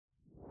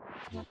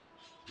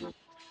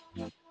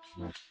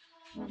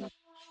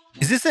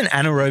Is this an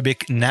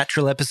anaerobic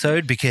natural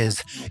episode?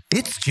 Because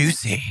it's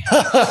juicy.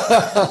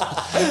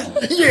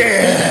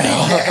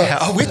 Yeah.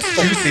 Oh,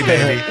 it's juicy,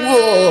 baby.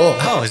 Whoa.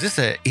 Oh, is this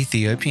an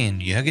Ethiopian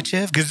yogurt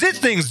chef? Because this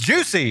thing's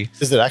juicy.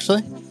 Is it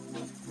actually?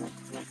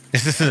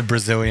 Is this a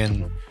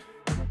Brazilian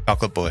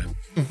chocolate boy?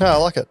 No, I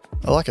like it.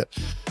 I like it.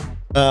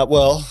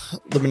 Well,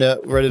 let me know.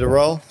 Ready to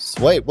roll?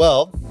 Sweet.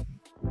 Well,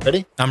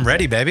 ready? I'm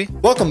ready, baby.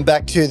 Welcome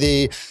back to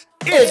the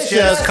It's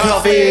Just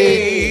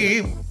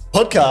Coffee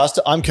podcast.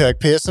 I'm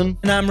Kirk Pearson.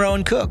 And I'm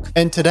Rohan Cooke.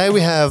 And today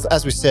we have,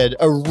 as we said,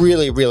 a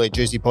really, really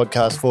juicy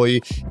podcast for you.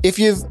 If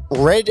you've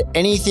read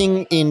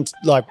anything in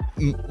like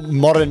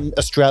modern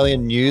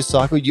Australian news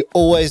cycle, you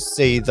always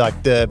see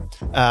like the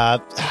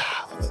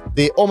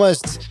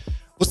almost,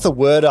 what's the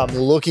word I'm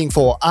looking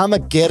for?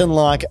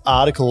 Armageddon-like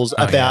articles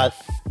about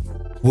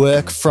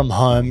work from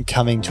home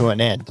coming to an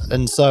end.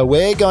 And so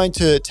we're going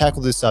to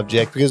tackle this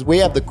subject because we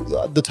have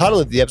the title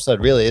of the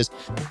episode really is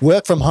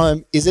Work from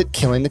Home, Is It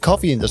Killing the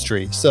Coffee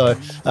Industry? So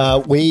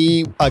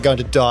we are going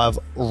to dive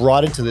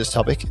right into this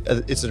topic.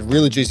 It's a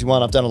really juicy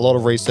one. I've done a lot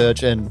of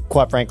research and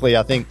quite frankly,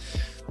 I think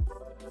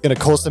going to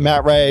cause some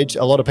outrage.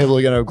 A lot of people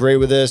are going to agree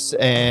with this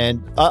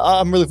and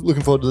I'm really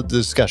looking forward to the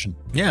discussion.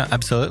 Yeah,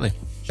 absolutely.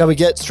 Shall we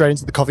get straight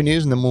into the coffee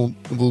news and then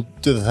we'll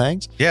do the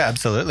things? Yeah,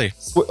 absolutely.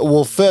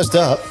 Well, first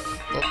up,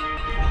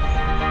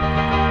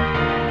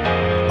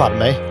 pardon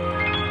me,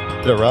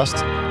 bit of rust.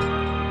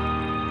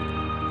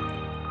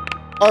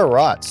 All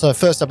right, so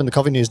first up in the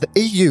coffee news, the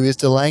EU is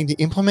delaying the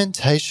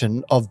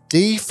implementation of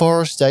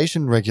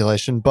deforestation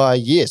regulation by a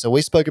year. So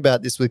we spoke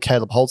about this with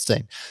Caleb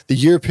Holstein. The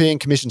European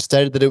Commission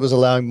stated that it was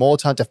allowing more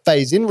time to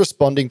phase in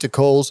responding to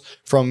calls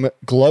from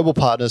global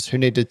partners who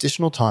need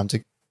additional time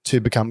to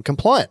become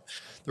compliant.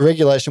 The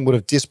regulation would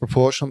have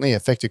disproportionately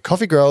affected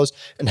coffee growers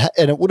and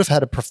it would have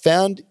had a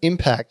profound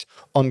impact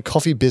on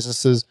coffee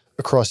businesses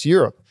across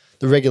Europe.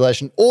 The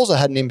regulation also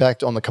had an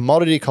impact on the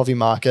commodity coffee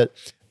market.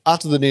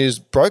 After the news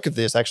broke of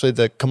this, actually,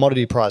 the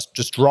commodity price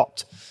just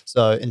dropped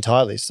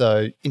entirely.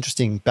 So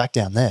interesting back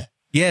down there.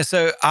 Yeah,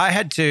 so I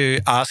had to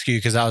ask you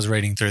because I was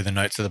reading through the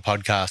notes of the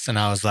podcast and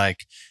I was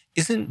like,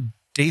 isn't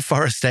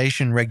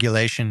deforestation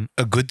regulation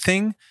a good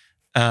thing?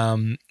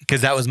 Because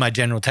that was my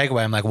general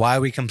takeaway. I'm like, why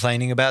are we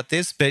complaining about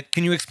this? But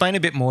can you explain a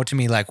bit more to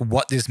me, like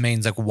what this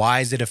means? Like, why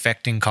is it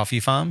affecting coffee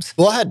farms?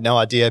 Well, I had no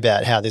idea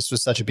about how this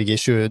was such a big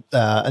issue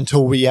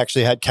until we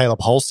actually had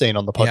Caleb Holstein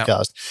on the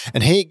podcast. Yep.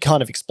 And he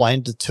kind of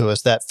explained it to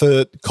us that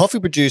for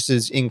coffee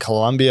producers in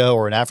Colombia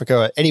or in Africa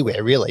or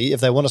anywhere really, if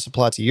they want to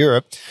supply to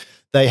Europe,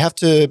 they have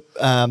to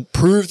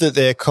prove that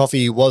their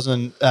coffee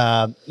wasn't,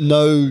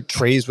 no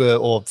trees were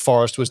or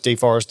forest was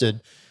deforested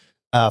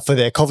for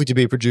their coffee to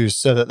be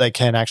produced so that they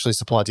can actually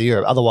supply to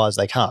Europe. Otherwise,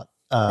 they can't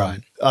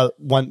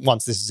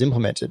once this is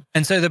implemented.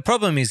 And so the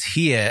problem is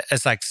here,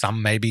 it's like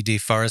some may be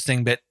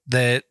deforesting, but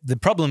the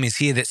problem is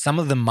here that some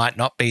of them might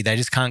not be. They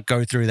just can't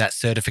go through that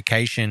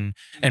certification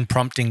and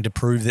prompting to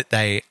prove that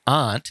they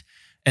aren't.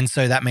 And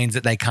so that means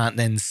that they can't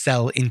then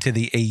sell into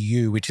the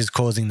EU, which is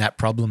causing that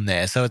problem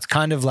there. So it's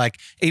kind of like,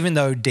 even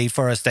though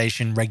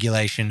deforestation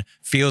regulation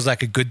feels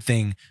like a good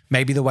thing,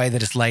 maybe the way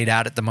that it's laid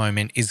out at the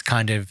moment is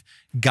kind of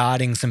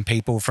guarding some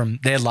people from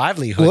their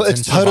livelihoods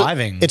and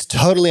surviving. It's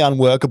totally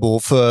unworkable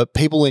for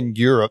people in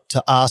Europe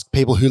to ask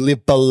people who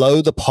live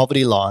below the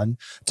poverty line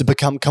to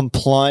become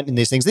compliant in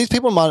these things. These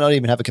people might not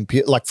even have a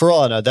computer. Like for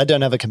all I know, they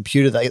don't have a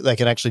computer that they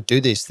can actually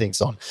do these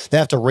things on. They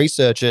have to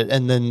research it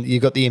and then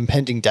you've got the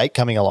impending date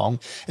coming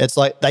along. It's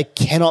like they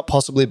cannot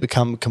possibly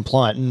become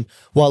compliant. And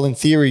while in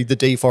theory the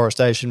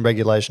deforestation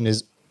regulation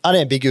is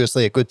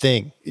unambiguously a good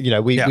thing, you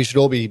know, we should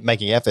all be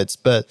making efforts,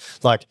 but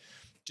like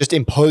just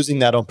imposing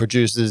that on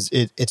producers,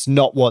 it's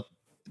not what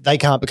they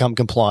can't become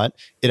compliant.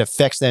 It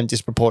affects them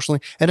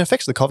disproportionately and it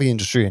affects the coffee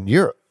industry in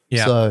Europe.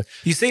 Yeah. So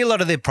you see a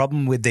lot of the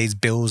problem with these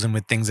bills and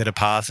with things that are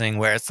passing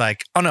where it's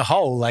like, on a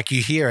whole, like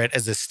you hear it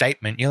as a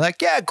statement. You're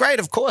like, yeah, great.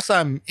 Of course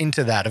I'm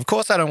into that. Of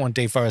course I don't want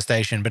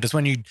deforestation. But it's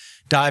when you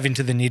dive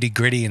into the nitty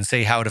gritty and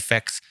see how it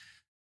affects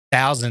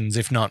thousands,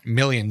 if not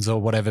millions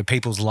or whatever,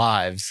 people's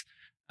lives,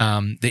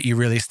 that you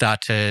really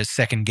start to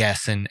second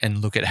guess and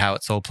look at how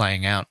it's all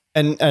playing out.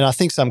 And I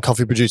think some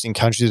coffee producing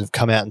countries have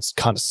come out and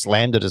kind of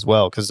slammed it as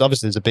well because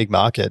obviously there's a big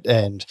market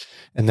and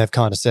they've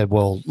kind of said,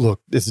 well,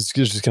 look, this is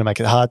just going to make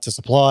it hard to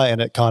supply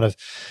and it kind of,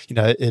 you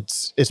know,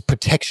 it's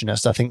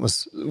protectionist, I think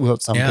was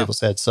what some people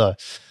said. So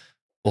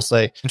we'll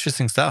see.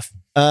 Interesting stuff.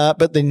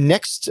 But the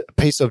next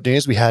piece of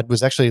news we had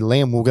was actually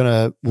Liam.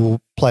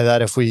 We'll play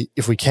that if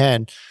we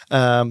can.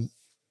 You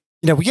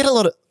know, we get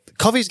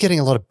coffee's getting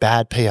a lot of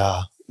bad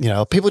PR. You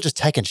know, people just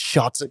taking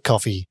shots at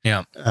coffee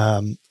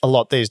a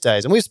lot these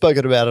days. And we've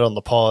spoken about it on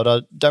the pod. I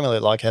don't really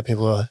like how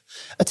people are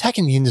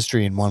attacking the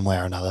industry in one way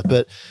or another.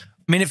 But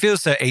I mean, it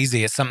feels so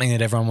easy. It's something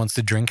that everyone wants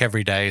to drink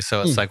every day.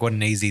 So it's like, what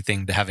an easy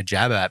thing to have a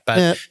jab at.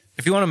 But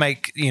if you want to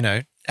make, you know,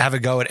 have a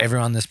go at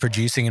everyone that's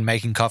producing and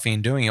making coffee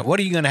and doing it,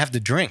 what are you going to have to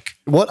drink?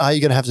 What are you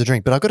going to have to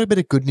drink? But I've got a bit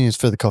of good news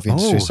for the coffee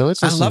industry. So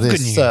let's listen to this.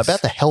 Good news.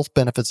 About the health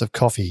benefits of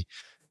coffee.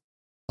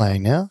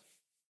 Playing now.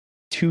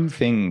 two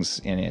things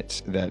in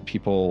it that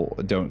people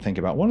don't think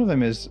about. One of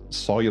them is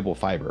soluble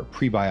fiber,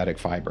 prebiotic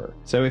fiber.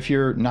 So if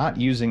you're not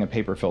using a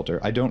paper filter,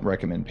 I don't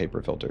recommend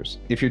paper filters.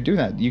 If you're doing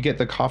that, you get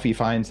the coffee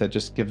fines that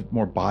just give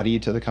more body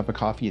to the cup of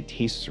coffee. It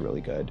tastes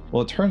really good.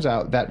 Well, it turns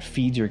out that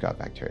feeds your gut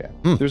bacteria.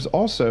 There's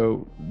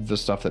also the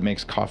stuff that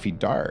makes coffee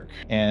dark,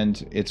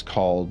 and it's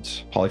called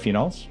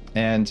polyphenols.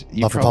 And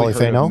you've probably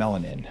heard of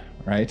melanin,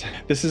 right?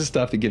 This is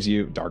stuff that gives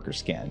you darker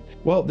skin.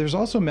 Well, there's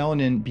also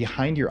melanin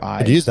behind your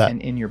eyes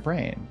and in your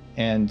brain.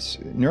 And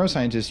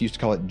neuroscientists used to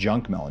call it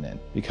junk melanin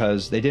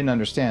because they didn't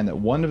understand that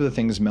one of the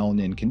things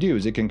melanin can do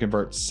is it can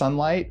convert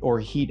sunlight or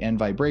heat and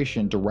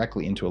vibration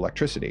directly into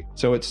electricity.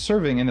 So it's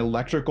serving an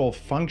electrical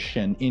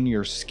function in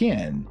your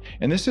skin.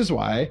 And this is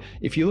why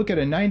if you look at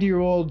a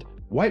 90-year-old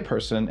white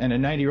person and a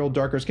 90-year-old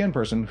darker skinned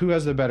person, who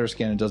has the better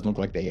skin and doesn't look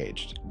like they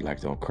aged? Black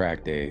don't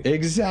crack, Dave.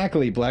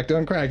 Exactly. Black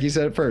don't crack. You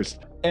said it first.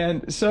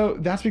 And so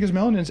that's because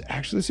melanin is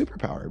actually a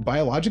superpower.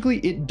 Biologically,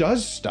 it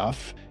does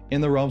stuff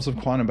in the realms of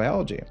quantum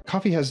biology.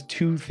 Coffee has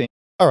two things.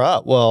 All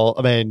right. Well,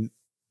 I mean,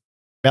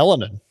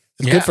 melanin.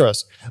 It's good for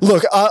us.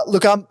 Look,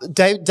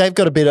 Dave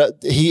got a bit.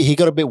 He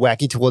got a bit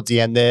wacky towards the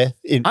end there.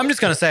 I'm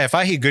just going to say, if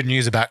I hear good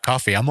news about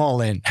coffee, I'm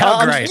all in.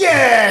 How great!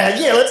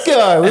 Yeah, let's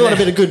go. We want a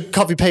bit of good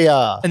coffee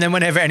PR. And then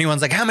whenever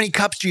anyone's like, "How many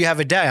cups do you have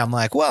a day?" I'm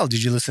like, "Well,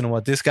 did you listen to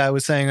what this guy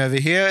was saying over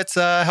here? It's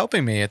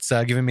helping me. It's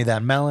giving me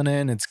that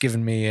melanin. It's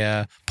giving me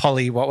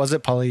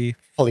polyphenols,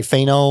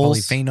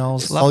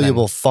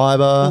 soluble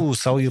fiber. Ooh,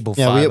 soluble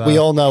fiber. We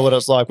all know what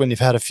it's like when you've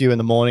had a few in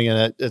the morning,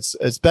 and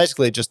it's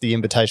basically just the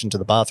invitation to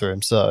the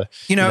bathroom. So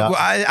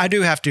I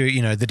do have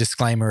to, the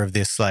disclaimer of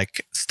this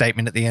like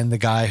statement at the end. The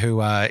guy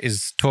who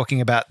is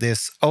talking about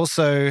this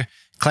also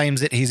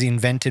claims that he's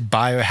invented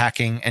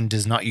biohacking and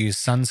does not use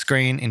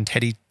sunscreen.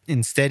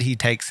 Instead, he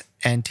takes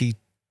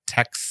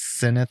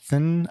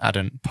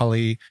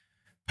antitaxanthin,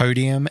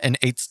 polypodium, and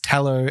eats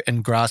tallow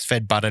and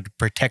grass-fed butter to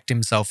protect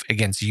himself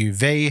against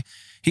UV.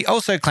 He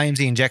also claims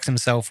he injects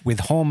himself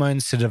with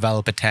hormones to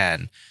develop a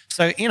tan.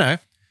 So,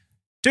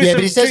 but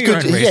he says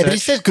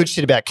good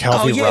shit about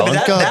coffee. Oh, yeah,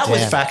 but that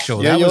was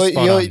factual.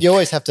 You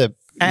always have to.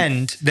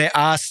 And there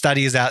are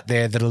studies out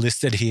there that are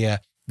listed here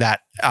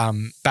that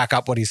back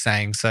up what he's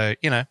saying. So,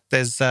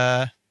 there's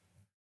I'll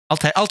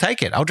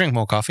take it. I'll drink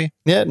more coffee.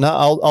 Yeah,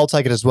 no, I'll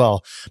take it as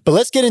well. But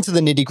let's get into the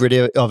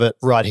nitty-gritty of it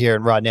right here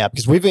and right now,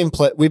 because we've been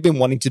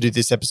wanting to do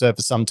this episode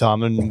for some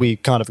time, and we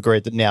kind of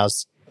agreed that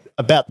now's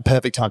about the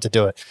perfect time to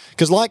do it.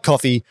 Because like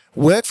coffee,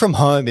 work from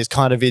home is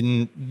kind of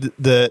in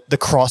the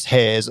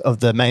crosshairs of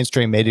the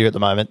mainstream media at the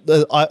moment.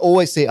 I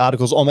always see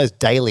articles almost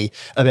daily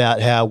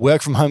about how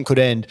work from home could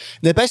end.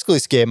 They're basically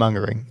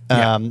scaremongering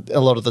a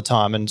lot of the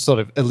time, and sort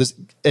of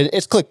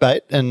it's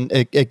clickbait, and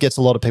it gets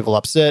a lot of people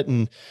upset,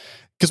 and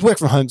because work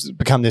from home's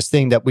become this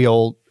thing that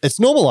it's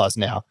normalized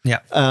now. Yeah.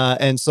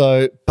 And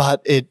so,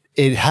 but it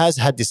has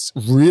had this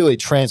really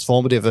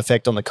transformative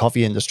effect on the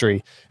coffee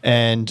industry,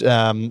 and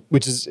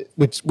which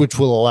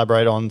we'll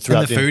elaborate on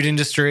throughout the food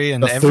industry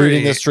and the food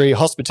industry,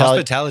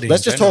 hospitality.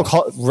 Let's just talk.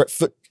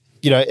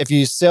 If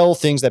you sell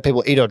things that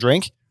people eat or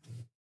drink,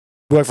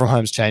 work from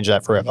home's changed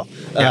that forever,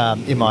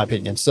 in my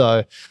opinion.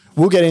 So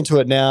we'll get into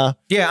it now.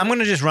 Yeah, I'm going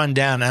to just run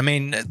down. I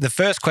mean, the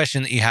first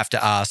question that you have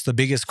to ask, the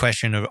biggest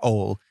question of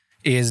all,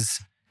 is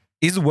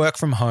work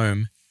from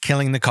home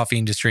killing the coffee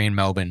industry in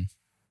Melbourne?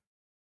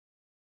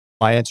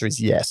 My answer is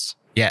yes.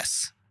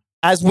 Yes.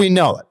 As we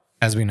know it.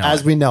 We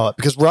know it.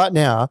 Because right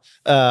now,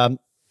 were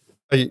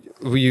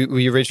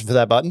you reaching for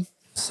that button?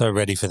 So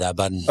ready for that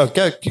button. Oh,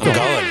 go.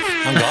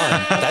 I'm going.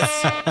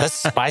 That's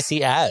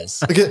spicy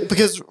as.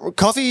 Because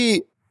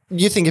coffee,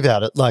 you think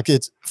about it, like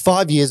it's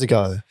 5 years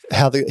ago,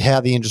 how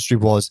the industry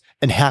was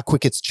and how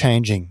quick it's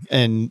changing.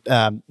 And,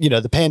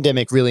 the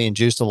pandemic really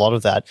induced a lot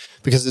of that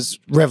because it's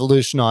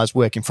revolutionized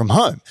working from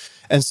home.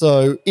 And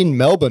so in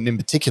Melbourne in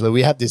particular,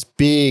 we have this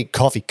big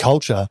coffee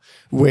culture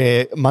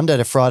where Monday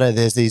to Friday,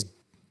 there's these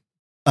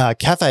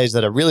cafes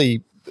that are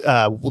really,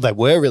 they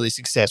were really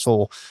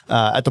successful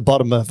at the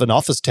bottom of an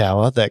office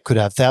tower that could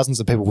have thousands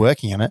of people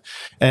working in it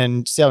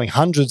and selling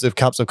hundreds of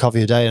cups of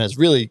coffee a day. And it's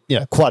really,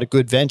 quite a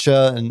good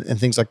venture and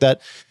things like that.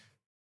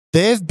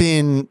 They've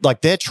been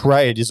like, their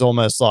trade is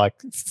almost like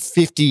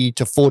 50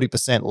 to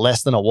 40%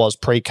 less than it was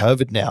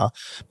pre-COVID now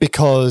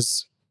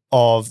because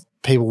of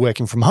people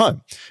working from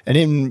home. And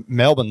in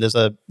Melbourne, there's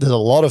a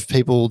lot of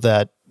people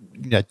that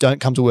don't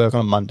come to work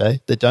on a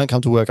Monday. They don't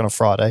come to work on a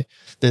Friday.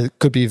 There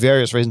could be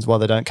various reasons why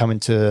they don't come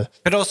into.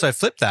 But also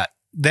flip that.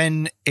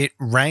 Then it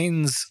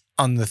rains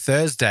on the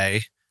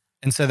Thursday,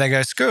 and so they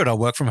go, screw it, I'll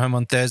work from home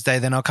on Thursday,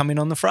 then I'll come in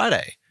on the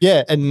Friday.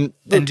 Yeah, and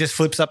just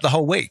flips up the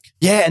whole week.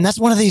 Yeah, and that's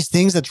one of these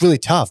things that's really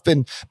tough. But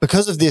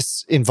because of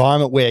this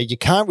environment where you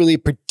can't really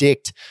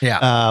predict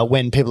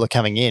when people are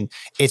coming in,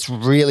 it's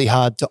really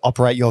hard to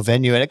operate your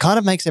venue, and it kind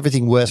of makes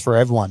everything worse for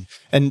everyone.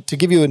 And to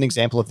give you an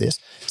example of this,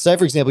 say,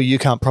 for example, you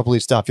can't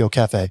properly staff your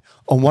cafe.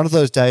 On one of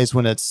those days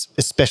when it's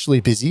especially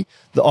busy,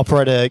 the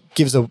operator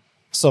gives a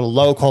sort of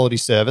lower quality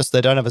service.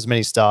 They don't have as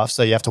many staff,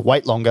 so you have to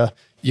wait longer.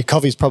 your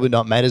coffee's probably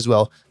not made as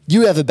well.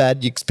 You have a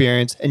bad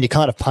experience and you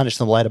kind of punish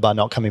them later by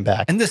not coming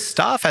back. And the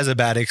staff has a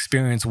bad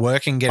experience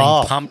working, getting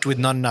pumped with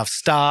not enough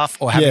staff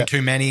or having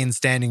too many and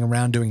standing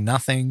around doing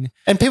nothing.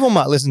 And people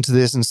might listen to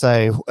this and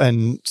say,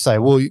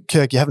 well,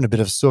 Kirk, you're having a bit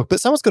of a sook, but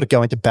someone's got to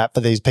go into bat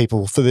for these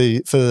people, for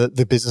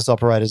the business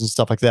operators and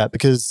stuff like that,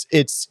 because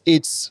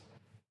it's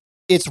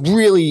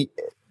really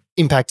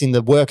impacting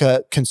the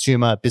worker,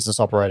 consumer, business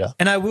operator.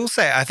 And I will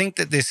say, I think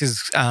that this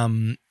is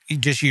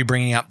just you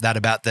bringing up that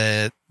about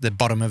the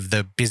bottom of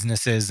the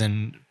businesses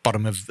and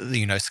bottom of,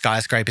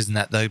 skyscrapers and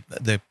that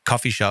the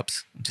coffee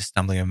shops. Just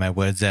stumbling over my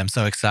words there. I'm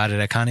so excited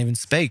I can't even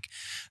speak.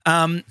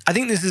 I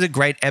think this is a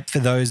great app for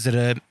those that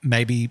are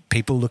maybe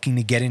people looking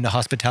to get into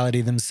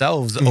hospitality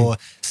themselves or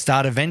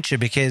start a venture,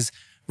 because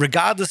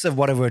regardless of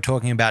whatever we're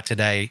talking about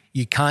today,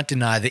 you can't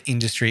deny the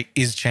industry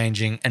is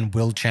changing and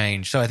will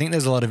change. So I think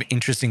there's a lot of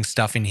interesting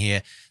stuff in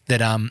here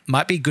that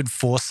might be good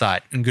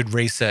foresight and good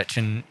research.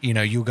 And,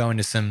 you'll go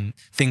into some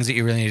things that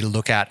you really need to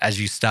look at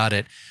as you start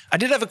it. I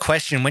did have a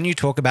question. When you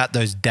talk about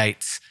those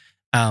dates,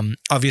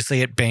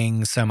 obviously it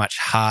being so much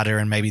harder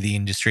and maybe the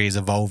industry is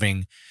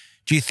evolving,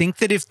 do you think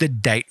that if the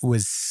date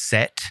was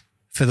set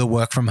for the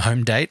work from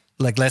home date,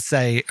 like let's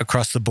say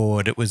across the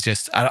board, it was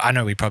just, I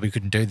know we probably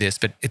couldn't do this,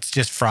 but it's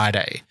just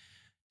Friday.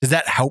 Does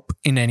that help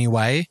in any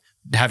way,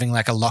 having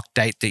like a locked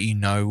date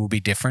that will be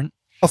different?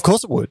 Of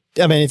course it would.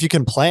 I mean, if you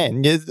can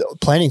plan,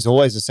 planning is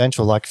always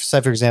essential. Like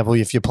say, for example,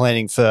 if you're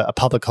planning for a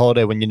public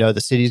holiday when you know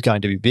the city's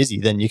going to be busy,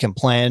 then you can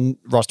plan,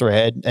 roster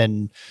ahead,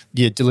 and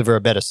you deliver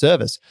a better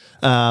service.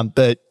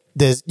 But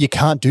you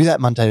can't do that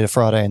Monday to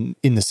Friday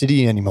in the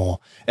city anymore.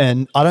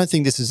 And I don't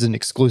think this is an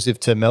exclusive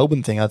to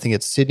Melbourne thing. I think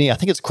it's Sydney. I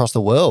think it's across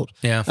the world.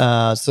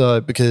 Yeah.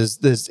 So because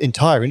there's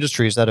entire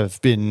industries that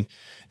have been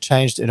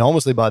changed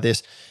enormously by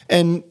this.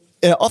 And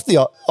off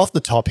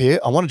the top here,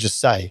 I want to just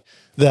say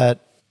that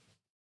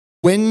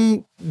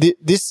when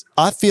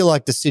I feel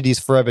like the city's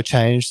forever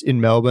changed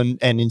in Melbourne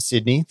and in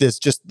Sydney. There's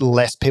just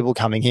less people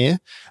coming here,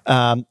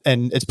 and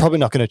it's probably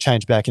not going to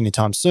change back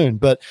anytime soon.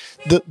 But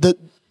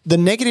the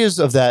negatives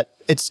of that,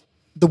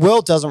 the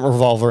world doesn't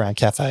revolve around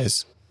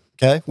cafes.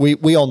 Okay,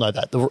 we all know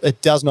that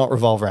it does not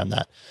revolve around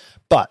that.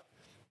 But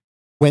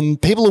when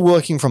people are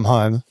working from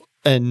home,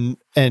 and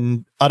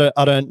I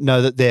don't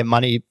know that their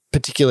money,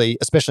 particularly,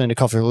 especially in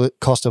the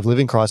cost of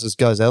living crisis,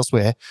 goes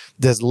elsewhere.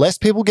 There's less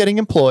people getting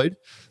employed,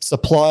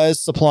 suppliers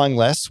supplying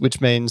less,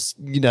 which means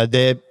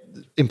they're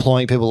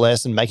employing people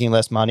less and making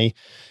less money.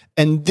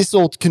 And this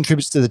all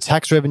contributes to the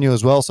tax revenue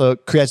as well, so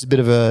it creates a bit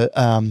of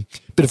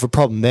a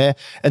problem there,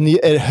 and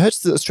it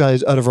hurts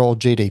Australia's overall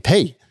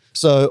GDP.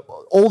 So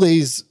all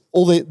these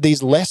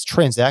less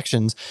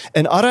transactions,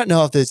 and I don't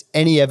know if there's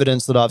any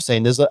evidence that I've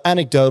seen. There's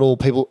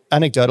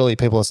anecdotally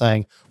people are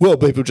saying, well,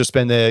 people just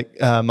spend their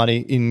money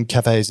in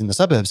cafes in the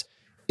suburbs.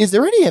 Is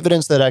there any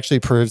evidence that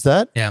actually proves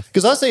that? Yeah,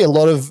 because I see a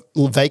lot of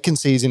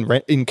vacancies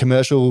in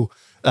commercial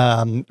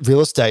real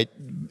estate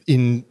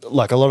in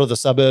like a lot of the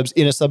suburbs,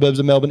 inner suburbs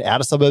of Melbourne,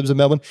 outer suburbs of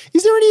Melbourne.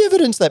 Is there any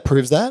evidence that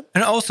proves that?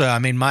 And also, I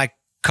mean, my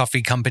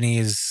coffee company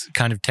is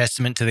kind of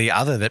testament to the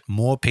other, that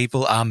more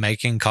people are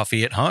making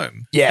coffee at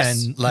home.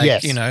 Yes. And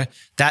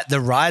that the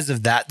rise,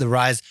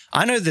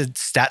 I know the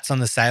stats on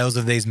the sales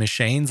of these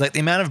machines, like the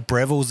amount of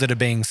Breville's that are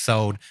being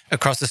sold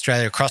across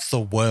Australia, across the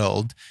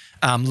world.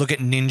 Look at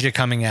Ninja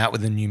coming out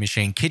with a new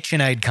machine,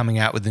 KitchenAid coming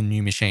out with a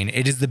new machine.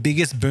 It is the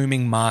biggest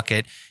booming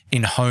market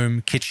in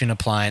home kitchen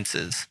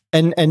appliances.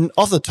 And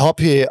off the top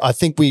here, I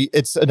think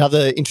it's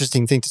another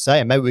interesting thing to say,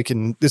 and maybe we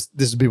can, this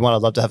would be one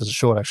I'd love to have as a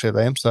short actually,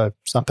 Liam, so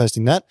start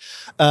posting that.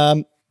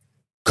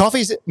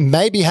 Coffee's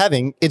may be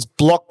having its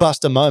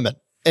blockbuster moment.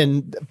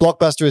 And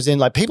blockbuster is in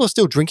like people are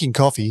still drinking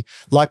coffee,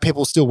 like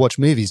people still watch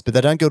movies, but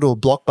they don't go to a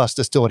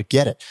blockbuster store to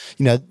get it.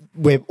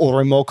 We're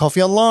ordering more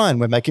coffee online.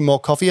 We're making more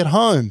coffee at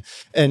home,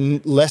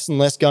 and less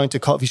going to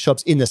coffee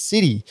shops in the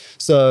city.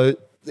 So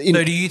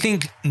do you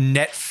think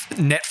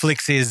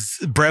Netflix is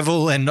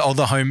Breville and all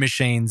the home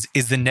machines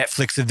is the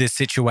Netflix of this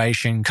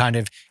situation, kind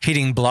of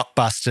hitting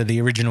blockbuster, the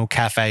original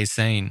cafe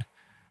scene,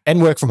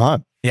 and work from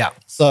home? Yeah.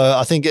 So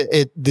I think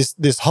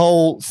this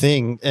whole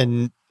thing,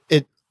 and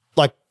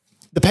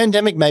the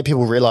pandemic made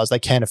people realize they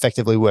can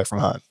effectively work from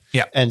home.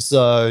 Yeah. And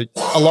so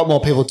a lot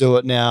more people do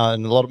it now,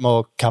 and a lot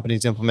more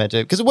companies implement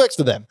it because it works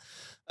for them.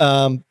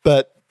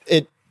 But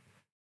it,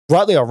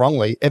 rightly or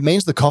wrongly, it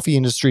means the coffee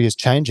industry is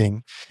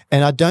changing.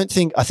 And I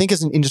think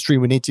as an industry,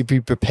 we need to be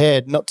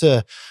prepared not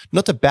to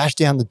bash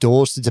down the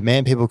doors to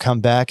demand people come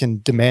back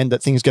and demand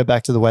that things go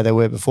back to the way they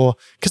were before,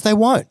 because they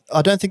won't.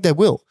 I don't think they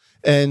will.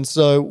 And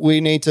so we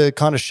need to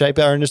kind of shape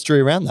our industry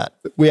around that.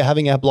 We are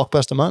having our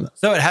blockbuster moment.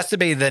 So it has to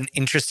be the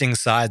interesting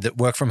side that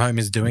work from home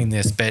is doing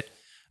this. But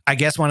I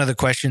guess one of the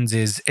questions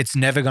is it's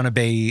never going to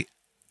be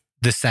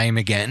the same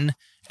again.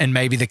 And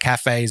maybe the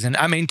cafes, and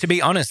I mean, to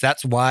be honest,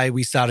 that's why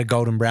we started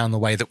Golden Brown the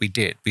way that we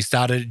did. We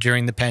started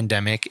during the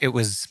pandemic. It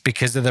was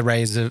because of the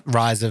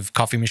rise of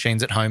coffee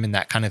machines at home and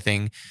that kind of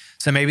thing.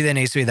 So maybe there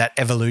needs to be that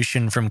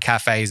evolution from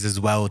cafes as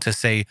well to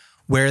see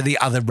where are the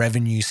other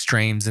revenue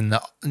streams and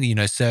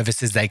the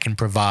services they can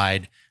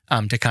provide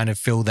to kind of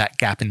fill that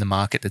gap in the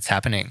market that's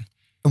happening.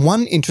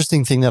 One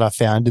interesting thing that I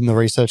found in the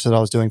research that I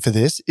was doing for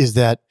this is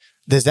that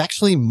there's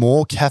actually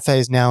more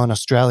cafes now in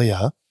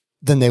Australia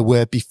than there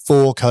were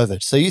before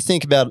COVID. So you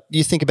think about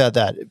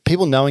that.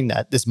 People knowing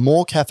that there's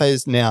more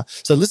cafes now.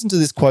 So listen to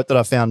this quote that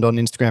I found on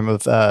Instagram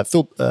of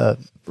Phil,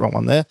 wrong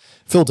one there,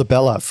 Phil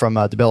DeBella from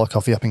DeBella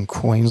Coffee up in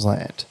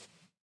Queensland.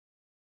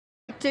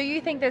 Do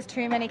you think there's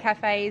too many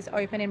cafes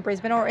open in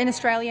Brisbane or in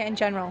Australia in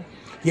general?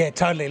 Yeah,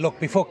 totally. Look,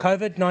 before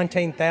COVID,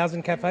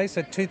 19,000 cafes.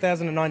 So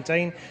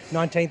 2019,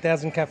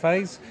 19,000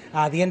 cafes.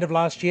 The end of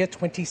last year,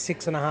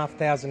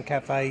 26,500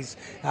 cafes.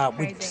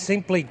 We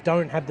simply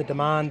don't have the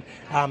demand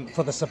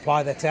for the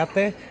supply that's out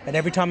there. And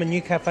every time a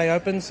new cafe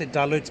opens, it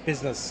dilutes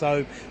business.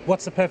 So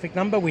what's the perfect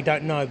number? We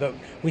don't know. But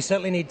we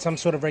certainly need some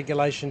sort of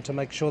regulation to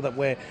make sure that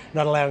we're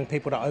not allowing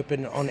people to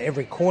open on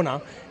every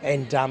corner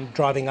and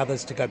driving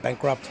others to go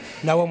bankrupt.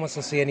 No one wants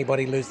to see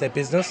anybody lose their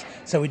business.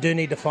 So we do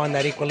need to find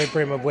that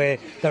equilibrium of where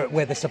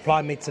the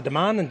supply meets the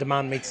demand and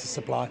demand meets the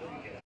supply.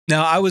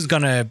 Now, I was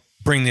going to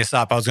bring this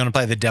up. I was going to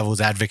play the devil's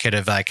advocate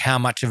of like how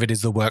much of it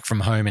is the work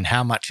from home and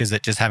how much is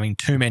it just having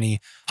too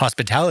many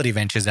hospitality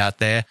ventures out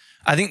there.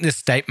 I think this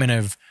statement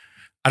of,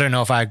 I don't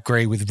know if I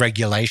agree with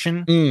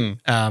regulation,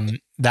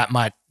 that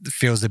might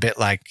feels a bit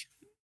like,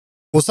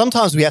 well,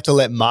 sometimes we have to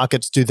let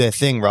markets do their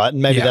thing, right?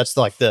 And maybe that's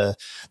like the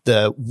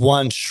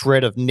one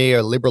shred of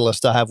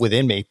neoliberalist I have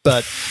within me.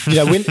 But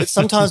when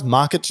sometimes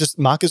markets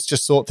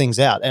just sort things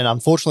out, and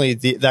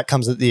unfortunately, that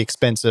comes at the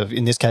expense of,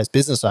 in this case,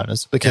 business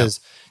owners,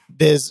 because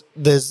there's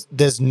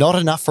not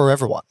enough for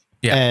everyone.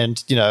 Yeah.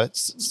 And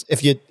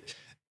if you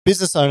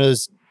business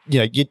owners,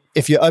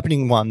 if you're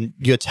opening one,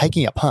 you're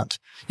taking a punt.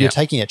 You're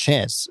taking a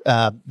chance.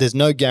 There's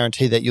no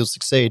guarantee that you'll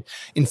succeed.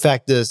 In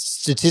fact,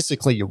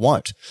 statistically, you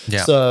won't.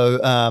 Yeah.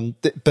 So,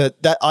 but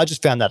I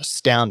just found that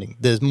astounding.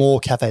 There's more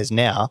cafes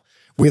now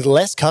with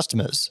less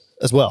customers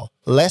as well.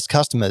 Less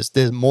customers.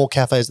 There's more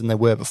cafes than there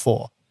were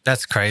before.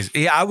 That's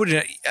crazy. Yeah, I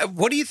would.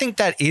 What do you think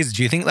that is?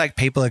 Do you think like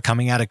people are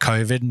coming out of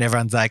COVID and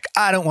everyone's like,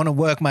 I don't want to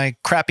work my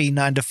crappy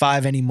 9 to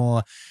 5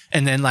 anymore,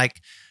 and then like,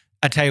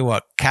 I tell you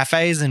what,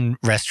 cafes and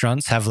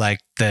restaurants have like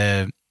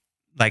the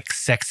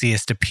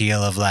sexiest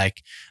appeal of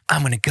like,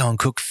 I'm going to go and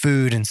cook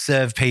food and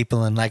serve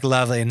people and like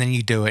lovely. And then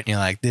you do it and you're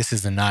like, this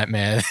is a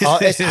nightmare.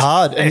 It's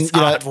hard. And it's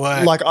hard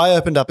work. Like I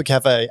opened up a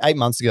cafe 8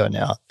 months ago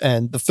now,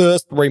 and the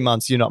first 3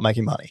 months you're not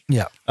making money.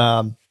 Yeah.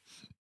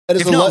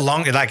 If not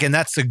longer, like, and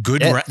that's a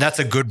good run. That's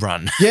a good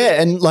run.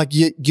 Yeah. And like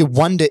you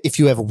wonder if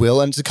you ever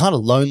will. And it's a kind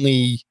of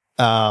lonely,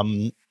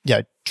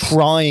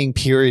 trying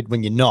period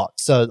when you're not.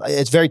 So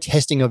it's very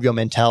testing of your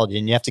mentality,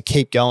 and you have to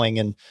keep going.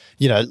 And,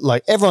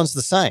 like everyone's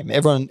the same.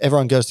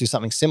 Everyone goes through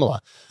something similar.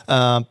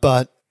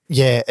 But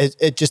yeah,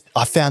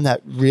 I found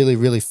that really,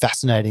 really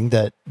fascinating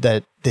that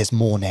there's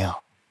more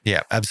now.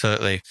 Yeah,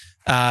 absolutely.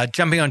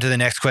 Jumping on to the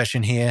next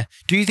question here.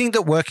 Do you think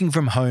that working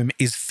from home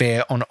is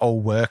fair on all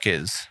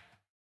workers?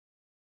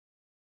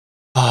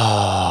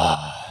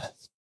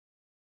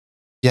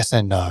 Yes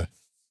and no.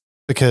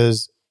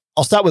 Because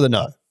I'll start with a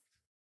no.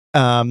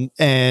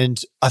 And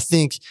I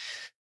think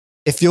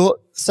if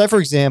say for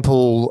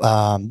example,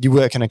 you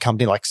work in a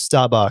company like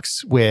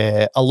Starbucks,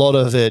 where a lot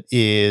of it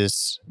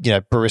is,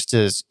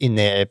 baristas in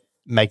there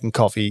making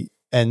coffee,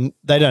 and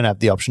they don't have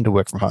the option to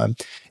work from home.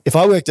 If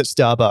I worked at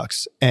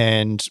Starbucks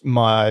and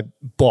my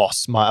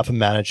boss, my upper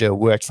manager,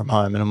 worked from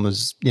home and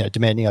was,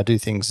 demanding I do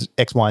things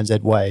X, Y, and Z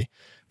way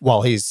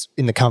while he's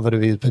in the comfort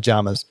of his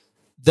pajamas,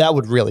 that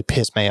would really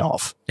piss me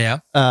off. Yeah.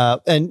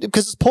 And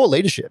because it's poor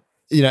leadership.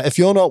 If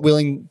you're not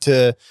willing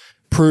to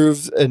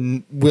prove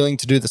and willing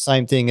to do the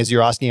same thing as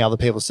you're asking other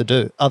people to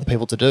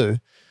do,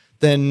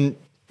 then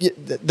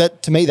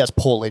that, to me, that's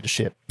poor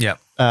leadership. Yeah.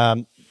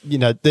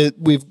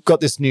 We've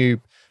got this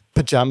new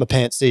pajama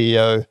pants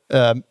CEO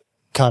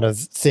kind of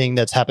thing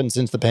that's happened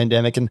since the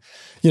pandemic, and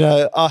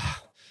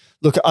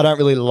look, I don't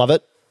really love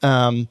it,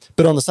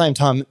 but on the same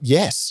time,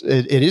 yes,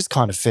 it is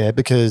kind of fair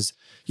because.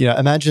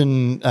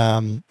 Imagine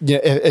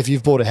if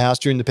you've bought a house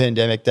during the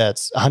pandemic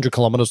that's 100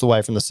 kilometers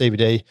away from the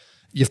CBD,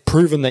 you've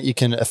proven that you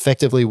can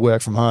effectively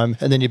work from home,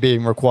 and then you're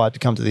being required to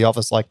come to the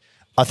office. Like,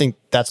 I think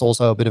that's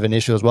also a bit of an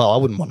issue as well. I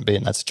wouldn't want to be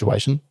in that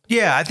situation.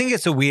 Yeah, I think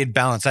it's a weird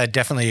balance. I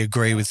definitely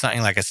agree with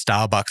something like a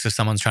Starbucks. If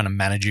someone's trying to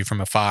manage you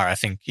from afar, I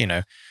think, you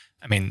don't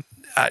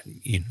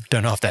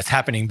know if that's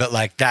happening, but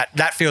like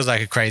that feels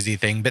like a crazy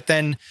thing. But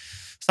then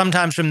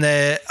sometimes from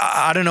there,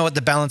 I don't know what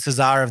the balances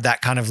are of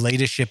that kind of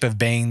leadership of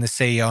being the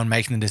CEO and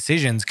making the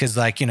decisions. Because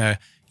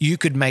you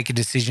could make a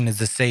decision as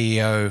the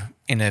CEO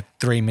in a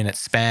 3-minute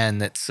span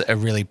that's a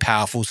really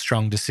powerful,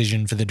 strong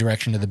decision for the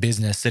direction of the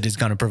business that is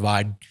going to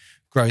provide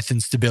growth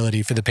and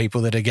stability for the people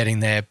that are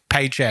getting their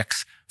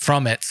paychecks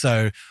from it.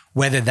 So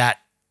whether that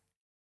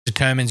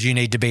determines you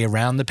need to be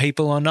around the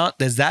people or not,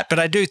 there's that. But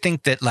I do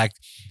think that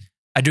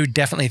I do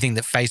definitely think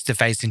that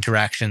face-to-face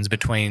interactions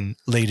between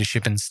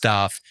leadership and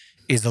staff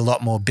is a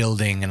lot more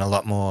building and a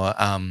lot more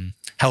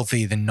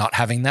healthy than not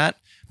having that.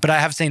 But I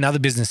have seen other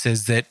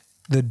businesses that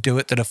do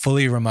it that are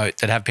fully remote,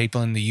 that have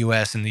people in the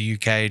US and the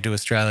UK, to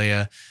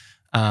Australia.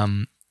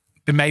 But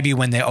maybe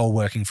when they're all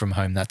working from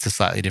home, that's a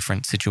slightly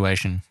different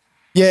situation.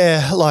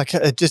 Yeah, like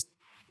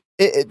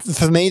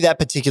For me, that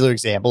particular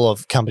example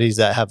of companies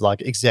that have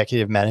like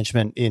executive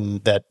management in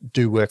that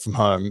do work from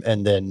home,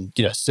 and then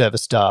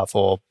service staff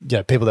or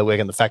people that work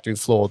on the factory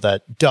floor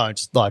that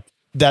don't, like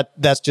that.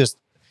 That's just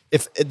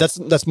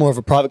that's more of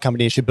a private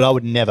company issue. But I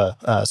would never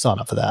sign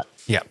up for that.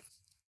 Yeah.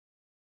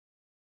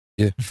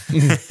 Yeah.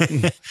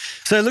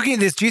 So looking at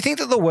this, do you think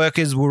that the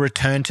workers will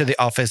return to the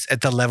office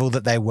at the level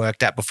that they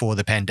worked at before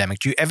the pandemic?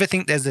 Do you ever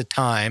think there's a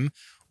time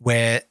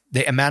where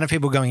the amount of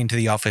people going into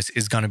the office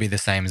is going to be the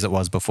same as it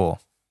was before?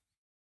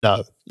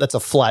 No, that's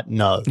a flat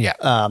no. Yeah,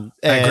 I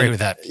agree with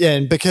that. Yeah,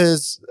 and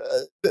because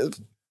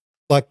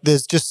like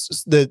there's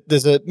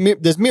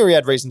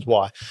myriad reasons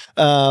why,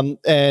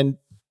 and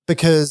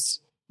because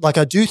like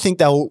I do think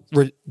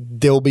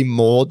there'll be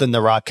more than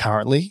there are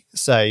currently,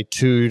 say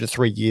 2 to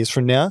 3 years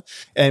from now,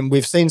 and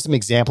we've seen some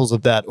examples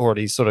of that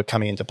already sort of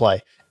coming into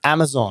play.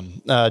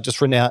 Amazon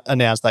just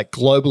announced that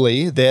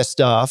globally their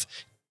staff,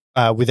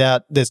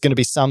 there's going to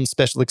be some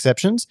special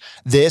exceptions,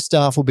 their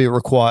staff will be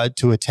required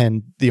to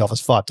attend the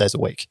office 5 days a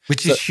week.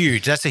 Which is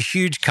huge. That's a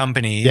huge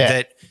company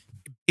that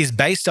is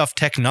based off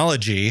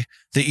technology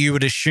that you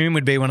would assume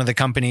would be one of the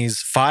companies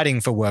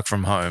fighting for work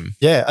from home.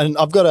 Yeah, and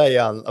I've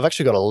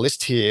actually got a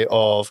list here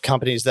of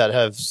companies that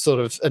have sort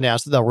of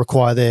announced that they'll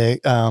require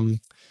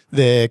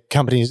their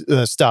company's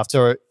staff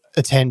to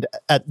attend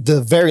at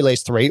the very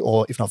least 3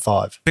 or if not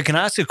 5. But can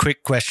I ask a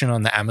quick question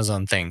on the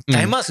Amazon thing?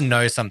 They must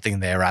know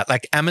something there, right?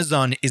 Like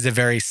Amazon is a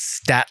very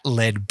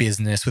stat-led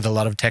business with a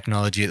lot of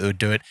technology that would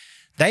do it.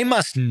 They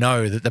must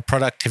know that the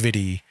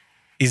productivity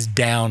is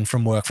down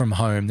from work from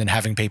home than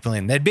having people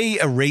in. There'd be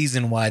a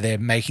reason why they're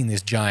making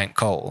this giant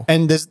call.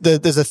 And there's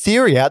a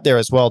theory out there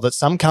as well that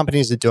some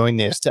companies are doing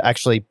this to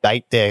actually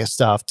bait their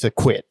staff to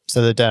quit,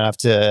 so they don't have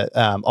to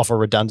offer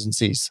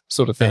redundancies,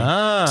 sort of thing.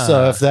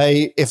 So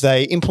if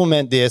they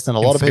implement this, and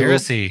a lot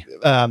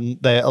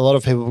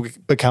of people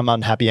become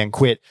unhappy and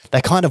quit,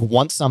 they kind of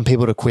want some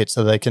people to quit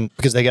so they can,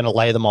 because they're going to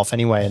lay them off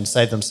anyway and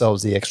save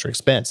themselves the extra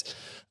expense.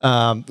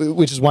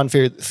 Which is one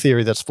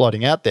theory that's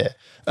floating out there.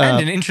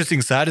 And an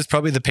interesting side is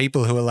probably the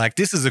people who are like,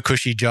 this is a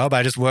cushy job.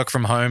 I just work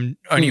from home,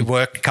 only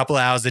work a couple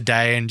hours a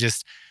day and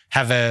just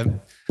have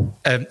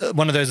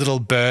one of those little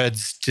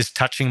birds just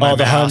touching my mouse.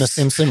 The Homer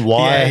Simpson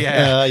wire.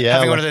 Yeah.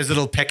 Having one of those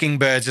little pecking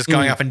birds just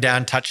going up and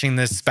down, touching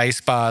the space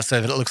bar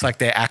so that it looks like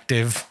they're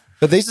active.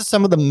 But these are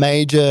some of the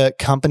major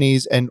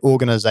companies and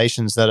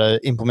organizations that are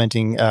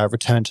implementing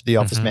return to the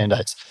office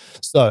mandates.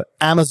 So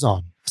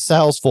Amazon,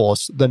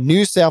 Salesforce, the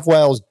New South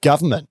Wales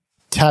government,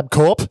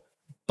 Tabcorp,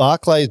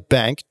 Barclays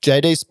Bank,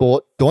 JD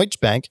Sport, Deutsche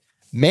Bank,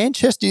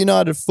 Manchester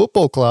United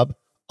Football Club,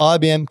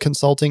 IBM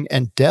Consulting,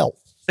 and Dell.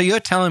 So you're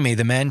telling me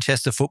the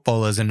Manchester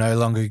footballers are no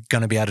longer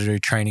going to be able to do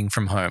training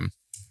from home?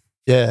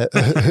 Yeah,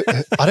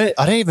 I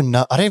don't even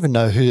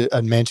know who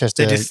a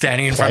Manchester. They're just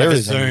standing in front of a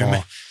Zoom,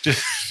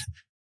 just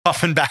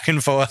popping back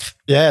and forth.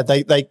 Yeah,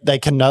 they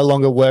can no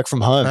longer work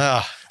from home.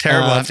 Oh,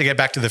 terrible. I have to get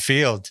back to the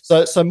field.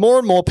 So more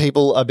and more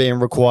people are being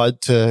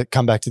required to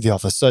come back to the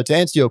office. So to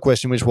answer your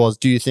question, which was,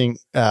 do you think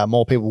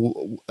more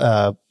people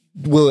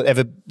will it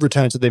ever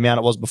return to the amount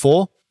it was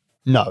before?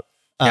 No,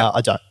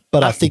 I don't.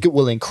 But I think it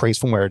will increase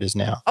from where it is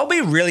now. I'll be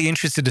really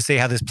interested to see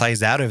how this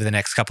plays out over the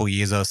next couple of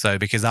years or so,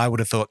 because I would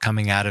have thought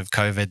coming out of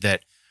COVID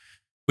that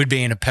we'd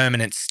be in a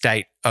permanent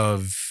state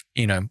of,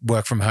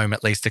 work from home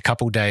at least a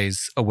couple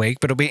days a week.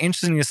 But it'll be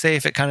interesting to see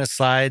if it kind of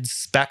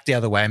slides back the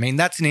other way. I mean,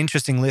 that's an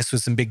interesting list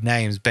with some big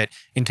names, but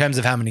in terms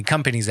of how many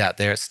companies out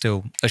there, it's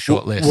still a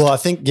short list. Well, I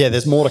think,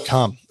 there's more to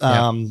come.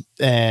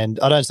 And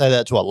I don't say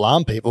that to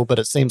alarm people, but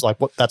it seems like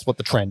that's what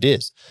the trend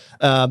is.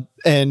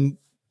 And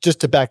just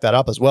to back that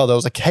up as well, there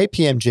was a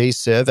KPMG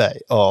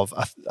survey of,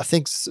 I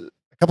think,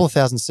 a couple of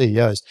thousand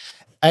CEOs.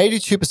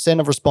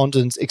 82% of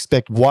respondents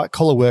expect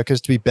white-collar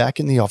workers to be back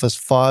in the office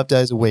 5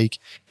 days a week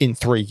in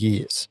 3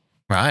 years.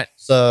 Right.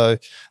 So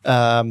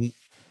that's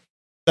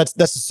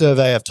a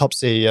survey of top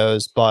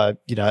CEOs by,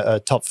 a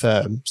top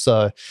firm.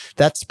 So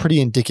that's pretty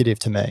indicative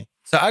to me.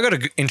 So I got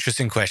an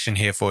interesting question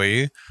here for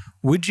you.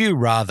 Would you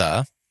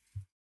rather...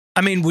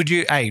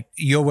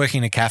 you're working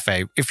in a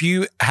cafe. If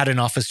you had an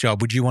office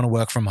job, would you want to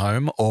work from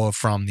home or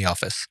from the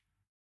office?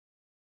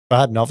 If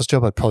I had an office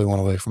job, I'd probably want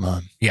to work from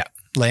home. Yeah.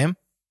 Liam?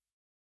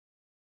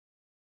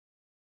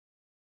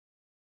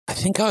 I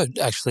think I would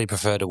actually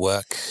prefer to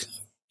work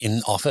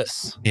in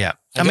office. Yeah.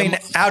 I mean,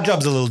 our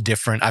job's a little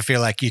different. I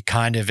feel like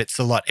it's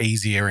a lot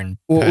easier in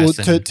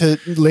person. Well, to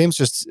Liam's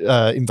just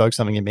invoked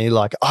something in me.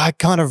 Like, I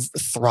kind of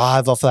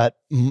thrive off that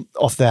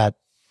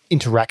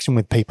interaction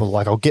with people.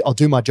 Like, I'll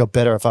do my job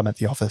better if I'm at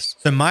the office.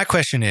 So my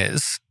question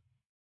is,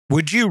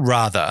 would you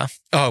rather,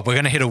 we're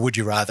going to hit a would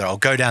you rather. I'll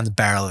go down the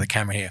barrel of the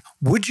camera here.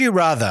 Would you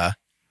rather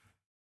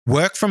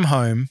work from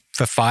home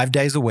for 5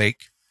 days a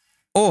week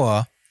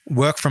or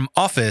work from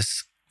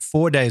office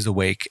 4 days a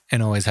week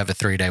and always have a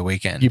 3-day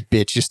weekend? You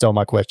bitch, you stole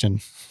my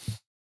question.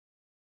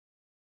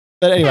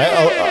 But anyway,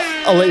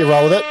 I'll let you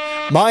roll with it.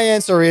 My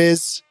answer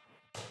is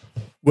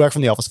work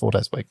from the office 4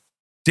 days a week.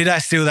 Did I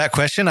steal that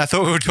question? I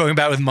thought we were talking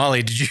about it with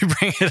Molly. Did you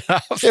bring it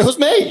up? It was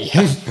me.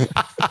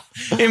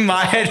 In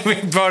my head,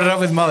 we brought it up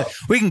with Molly.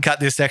 We can cut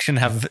this section.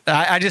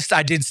 I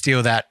did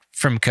steal that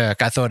from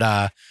Kirk. I thought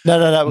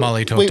No.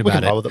 Molly talked we about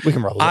can it. roll with it. We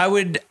can roll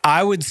with it.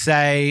 I would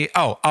say,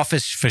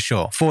 office for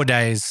sure. 4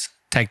 days,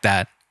 take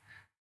that.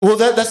 Well,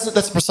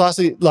 that's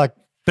precisely like.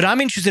 But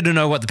I'm interested to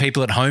know what the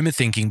people at home are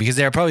thinking, because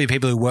there are probably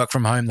people who work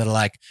from home that are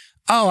like,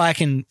 oh, I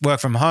can work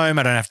from home.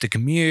 I don't have to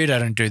commute. I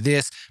don't do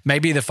this.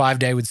 Maybe the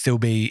 5-day would still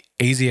be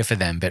easier for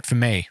them. But for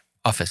me,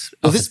 office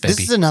This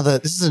baby.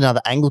 is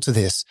another angle to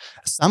this.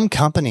 Some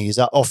companies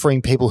are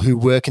offering people who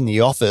work in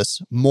the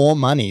office more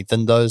money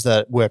than those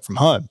that work from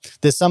home.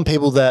 There's some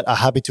people that are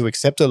happy to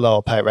accept a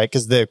lower pay rate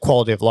because their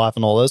quality of life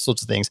and all those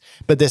sorts of things.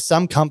 But there's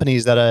some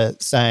companies that are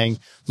saying,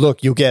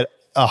 look, you've got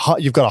a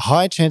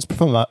higher chance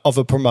of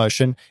a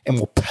promotion and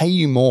we'll pay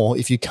you more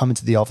if you come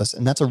into the office.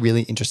 And that's a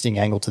really interesting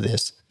angle to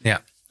this. Yeah.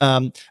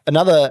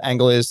 Another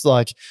angle is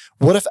like,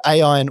 what if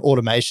AI and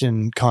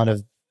automation kind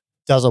of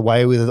does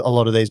away with a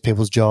lot of these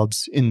people's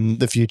jobs in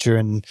the future,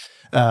 and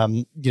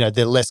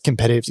they're less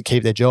competitive to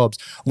keep their jobs?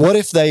 What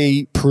if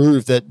they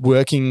prove that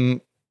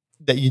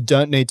you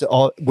don't need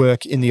to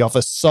work in the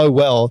office so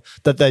well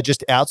that they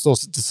just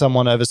outsource it to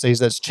someone overseas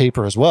that's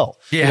cheaper as well?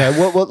 Yeah.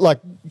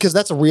 Because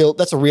that's a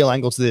real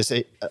angle to this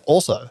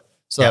also.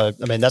 So yeah.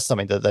 I mean, that's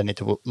something that they need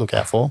to look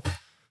out for.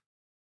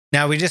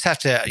 Now we just have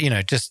to,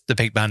 just the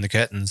peek behind the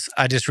curtains.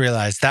 I just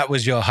realized that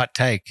was your hot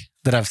take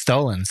that I've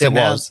stolen. So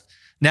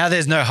now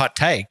there's no hot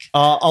take.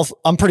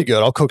 I'm pretty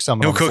good. I'll cook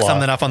something. You'll cook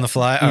something up on the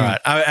fly? All right.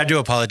 I do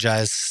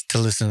apologize to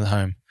listeners at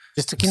home.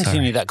 Just to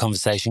continue that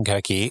conversation,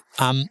 Kirky,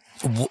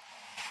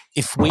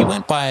 if we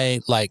went by,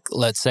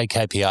 let's say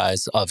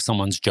KPIs of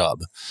someone's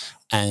job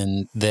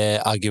and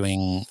they're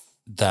arguing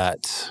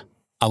that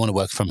I want to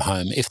work from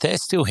home, if they're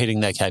still hitting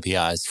their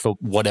KPIs for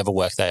whatever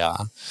work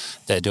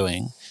they're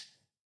doing,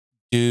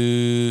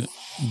 do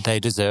they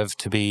deserve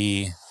to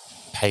be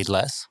paid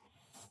less?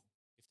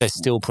 They're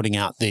still putting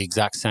out the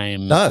exact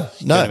same. No.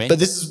 But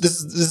this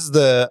is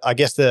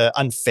the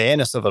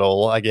unfairness of it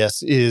all. I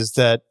guess is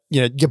that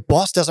your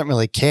boss doesn't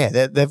really care.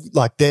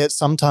 They're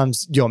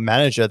sometimes your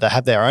manager. They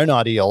have their own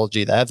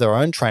ideology. They have their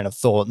own train of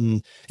thought,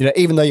 and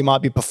even though you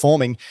might be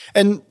performing,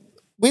 and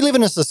we live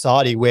in a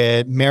society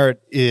where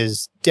merit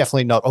is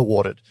definitely not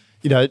awarded.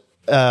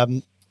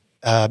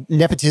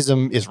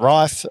 Nepotism is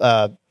rife.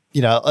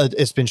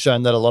 It's been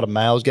shown that a lot of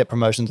males get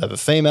promotions over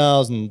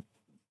females and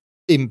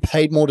even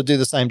paid more to do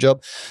the same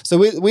job. So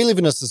we live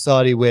in a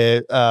society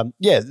where,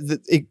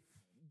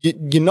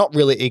 you're not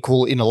really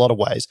equal in a lot of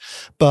ways.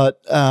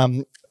 But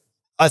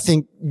I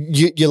think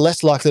you're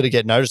less likely to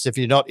get noticed if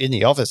you're not in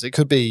the office. It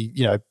could be,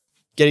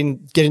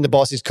 getting the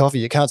boss's coffee.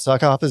 You can't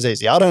suck up as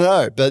easy. I don't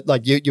know,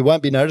 but you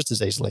won't be noticed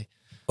as easily.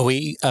 Are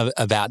we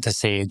about to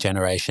see a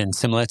generation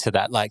similar to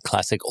that,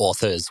 classic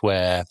authors,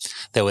 where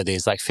there were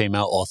these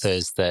female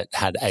authors that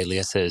had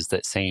aliases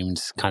that seemed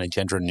kind of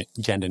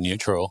gender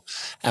neutral,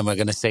 and we're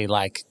going to see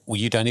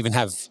you don't even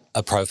have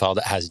a profile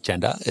that has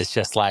gender. It's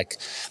just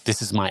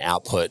this is my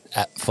output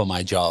for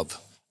my job,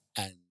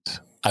 and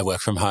I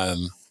work from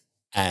home.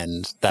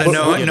 And that's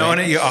no one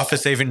at your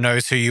office even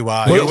knows who you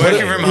are. You're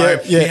working from home.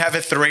 Yeah. You have a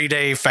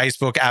 3D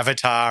Facebook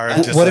avatar.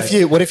 And what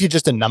if you're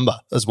just a number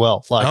as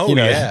well?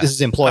 This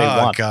is employee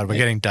one. Oh God, we're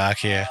getting dark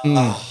here.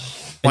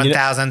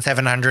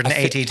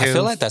 1,782. I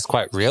feel like that's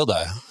quite real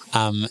though.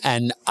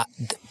 And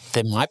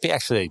there might be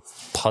actually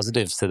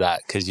positives to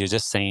that because you're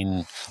just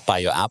seen by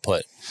your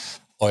output.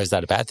 Or is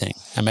that a bad thing?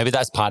 And maybe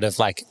that's part of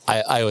I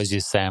always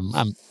used to say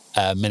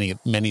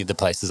many of the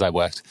places I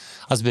worked,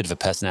 I was a bit of a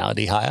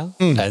personality hire.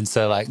 And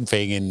so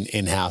being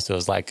in-house, it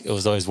was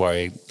always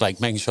worried,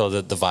 making sure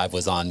that the vibe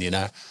was on,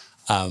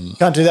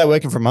 Can't do that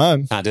working from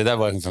home. Can't do that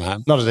working from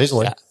home. Not as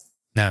easily.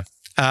 Yeah.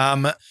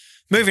 No.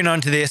 Moving on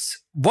to this,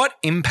 what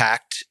will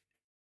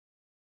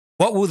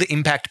the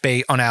impact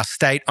be on our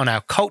state, on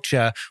our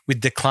culture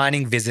with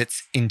declining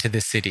visits into the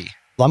city?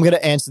 Well, I'm going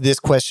to answer this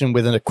question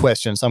within a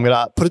question. So I'm going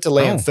to put it to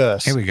Liam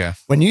first. Here we go.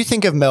 When you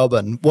think of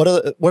Melbourne,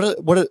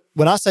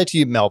 when I say to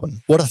you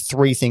Melbourne, what are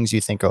 3 things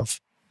you think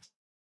of?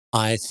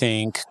 I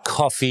think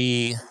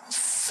coffee,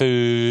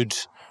 food,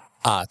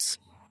 arts.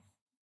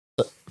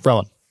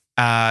 Rohan.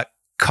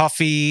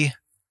 Coffee,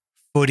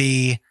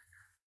 footy,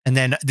 and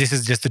then this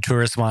is just the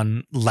tourist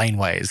one,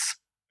 laneways.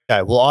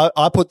 Okay, well,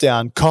 I put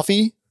down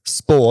coffee,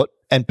 sport,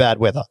 and bad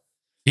weather.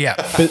 Yeah.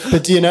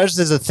 But do you notice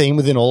there's a theme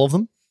within all of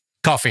them?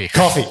 Coffee,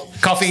 So,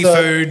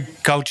 food,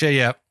 culture,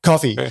 yeah.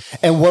 Coffee.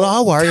 And what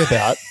I worry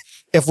about,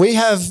 if we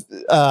have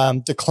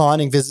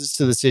declining visits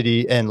to the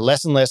city and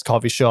less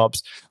coffee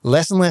shops,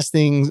 less and less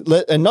things,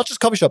 and not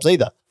just coffee shops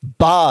either,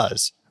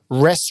 bars,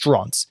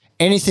 restaurants,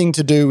 anything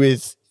to do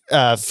with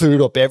food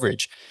or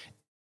beverage,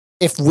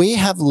 if we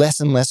have less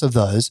and less of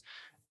those,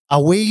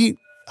 are we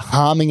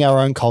harming our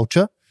own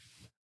culture?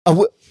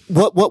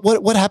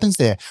 What happens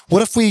there?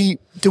 What if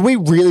do we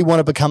really want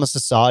to become a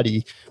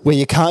society where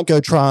you can't go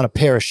try on a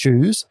pair of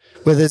shoes,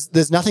 where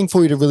there's nothing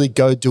for you to really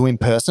go do in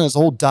person? It's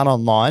all done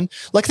online.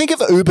 Think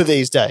of Uber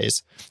these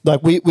days.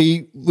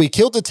 We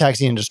killed the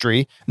taxi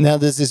industry. Now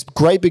there's this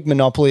great big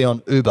monopoly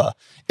on Uber.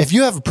 If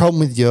you have a problem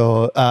with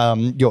your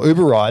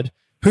Uber ride,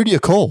 who do you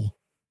call?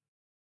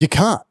 You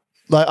can't.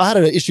 I had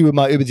an issue with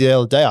my Uber the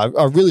other day.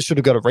 I really should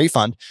have got a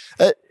refund.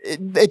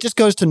 it just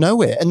goes to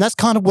nowhere. And that's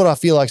kind of what I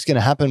feel like is going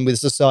to happen with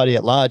society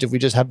at large if we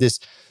just have this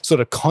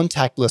sort of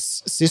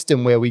contactless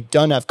system where we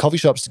don't have coffee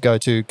shops to go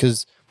to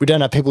because we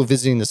don't have people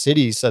visiting the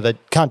city, so they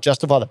can't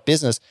justify the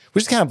business. We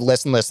just can't have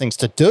less and less things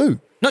to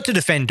do. Not to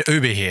defend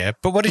Uber here,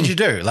 but what did you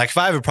do? Like if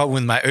I have a problem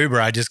with my Uber,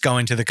 I just go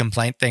into the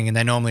complaint thing and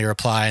they normally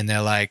reply and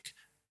they're like,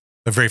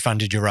 we've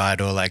refunded your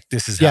ride, or like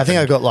this is happened. I think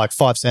I got like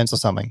 5 cents or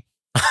something.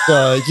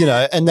 So, you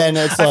know, and then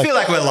it's like, I feel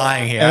like we're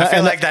lying here. I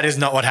feel like that is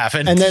not what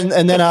happened. And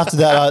then after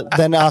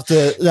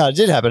that, no, it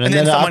did happen. And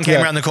then someone came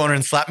around the corner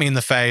and slapped me in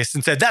the face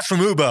and said, that's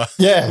from Uber.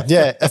 Yeah,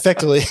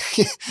 effectively.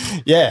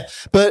 Yeah.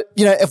 But,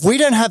 you know, if we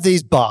don't have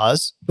these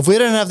bars, if we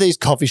don't have these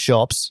coffee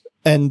shops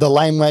and the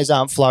laneways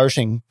aren't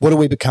flourishing, what do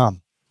we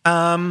become?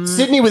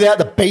 Sydney without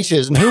the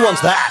beaches, and who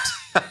wants that?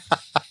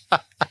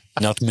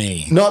 Not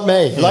me. Not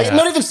me. Like,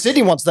 not even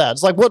Sydney wants that.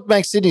 It's like, what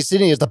makes Sydney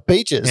is the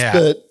beaches. Yeah.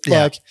 But,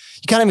 like,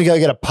 you can't even go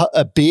get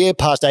a beer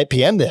past 8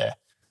 p.m. there.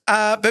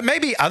 But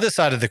maybe other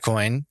side of the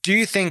coin, do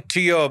you think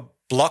to your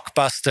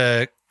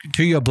blockbuster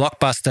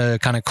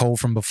kind of call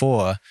from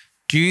before,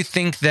 do you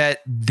think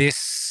that this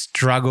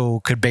struggle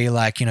could be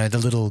like, you know, the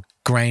little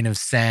grain of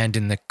sand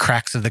in the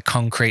cracks of the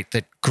concrete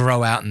that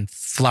grow out and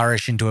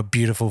flourish into a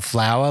beautiful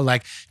flower?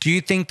 Like, do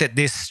you think that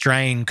this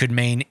strain could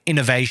mean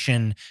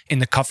innovation in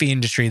the coffee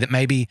industry that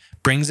maybe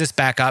brings us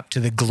back up to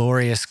the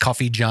glorious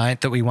coffee giant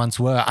that we once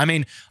were? I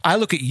mean, I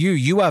look at you,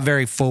 you are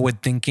very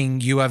forward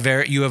thinking. You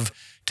have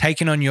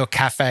taken on your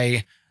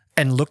cafe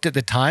and looked at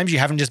the times. You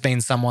haven't just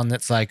been someone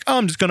that's like, oh,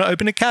 I'm just going to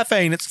open a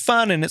cafe and it's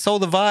fun and it's all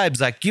the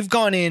vibes. Like, you've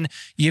gone in,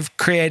 you've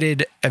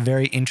created a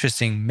very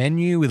interesting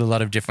menu with a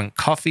lot of different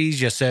coffees.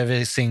 You're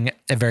servicing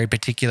a very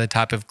particular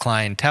type of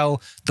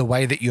clientele. The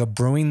way that you're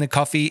brewing the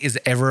coffee is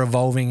ever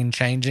evolving and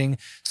changing.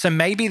 So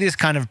maybe this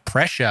kind of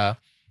pressure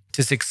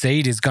to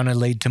succeed is going to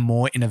lead to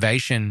more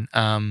innovation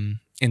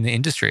in the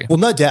industry. Well,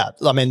 no doubt.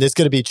 I mean, there's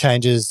going to be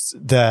changes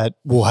that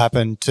will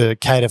happen to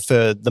cater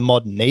for the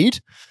modern need.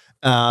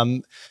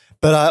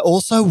 But I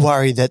also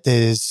worry that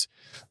there's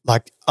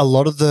like a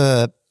lot of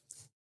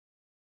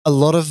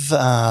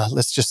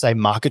let's just say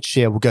market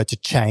share will go to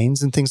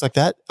chains and things like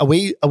that. Are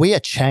we a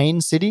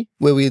chain city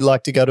where we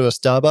like to go to a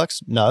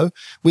Starbucks? No.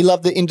 We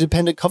love the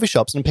independent coffee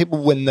shops, and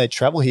people when they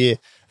travel here,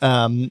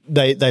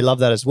 they love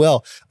that as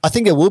well. I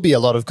think there will be a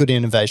lot of good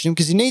innovation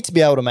because you need to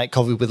be able to make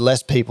coffee with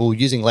less people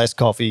using less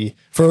coffee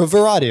for a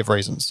variety of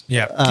reasons.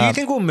 Yeah. Do you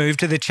think we'll move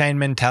to the chain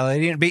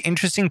mentality? It'd be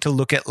interesting to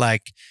look at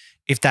like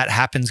if that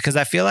happens, because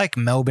I feel like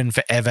Melbourne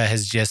forever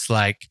has just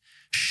like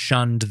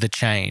shunned the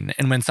chain.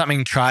 And when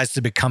something tries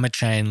to become a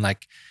chain,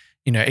 like,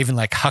 you know, even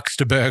like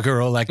Huckster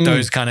Burger or like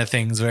those kind of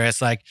things where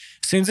it's like,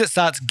 as soon as it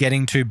starts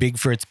getting too big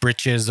for its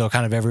britches or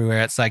kind of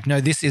everywhere, it's like, no,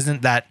 this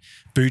isn't that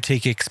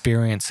boutique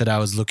experience that I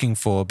was looking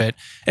for. But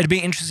it'd be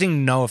interesting to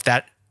know if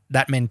that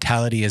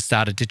mentality has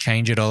started to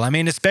change at all. I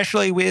mean,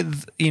 especially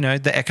with, you know,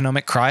 the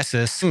economic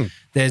crisis,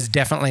 there's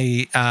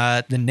definitely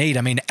the need.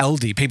 I mean,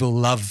 Aldi, people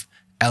love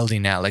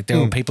Aldi now. Like there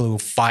are people who will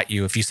fight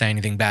you if you say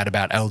anything bad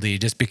about Aldi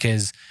just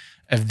because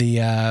of the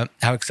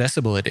how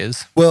accessible it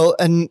is. Well,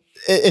 and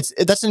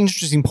that's an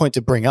interesting point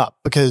to bring up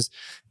because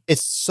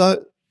it's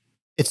so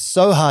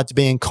hard to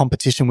be in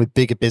competition with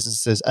bigger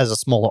businesses as a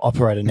smaller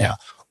operator now.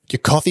 Your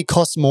coffee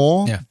costs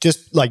more. Yeah.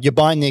 Just like you're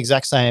buying the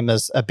exact same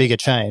as a bigger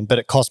chain, but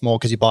it costs more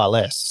because you buy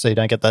less, so you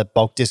don't get that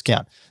bulk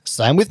discount.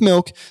 Same with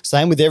milk,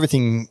 same with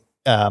everything.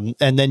 And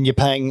then you're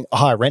paying a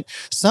higher rent.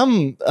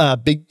 Some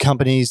big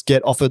companies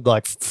get offered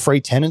like free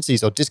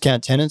tenancies or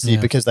discount tenancy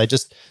because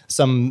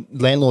some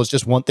landlords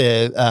just want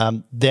their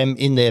them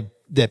in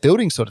their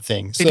building sort of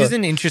thing. So, it is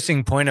an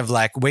interesting point of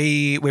like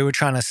we were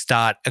trying to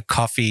start a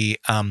coffee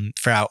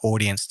for our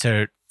audience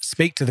to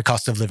speak to the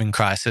cost of living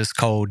crisis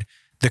called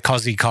the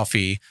Cozzy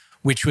Coffee,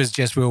 which was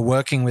just we were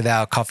working with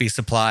our coffee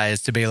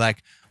suppliers to be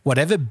like,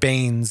 whatever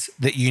beans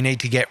that you need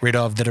to get rid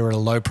of that are at a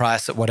low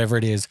price at whatever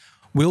it is,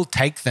 we'll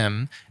take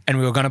them and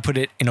we were going to put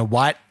it in a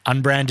white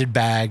unbranded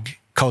bag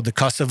called the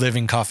Cost of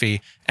Living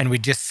Coffee, and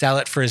we'd just sell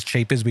it for as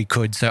cheap as we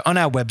could. So on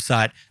our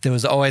website, there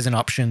was always an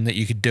option that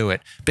you could do it.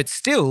 But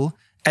still,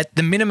 at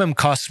the minimum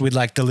cost with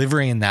like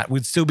delivery and that,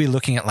 we'd still be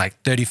looking at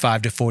like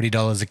 $35 to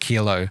 $40 a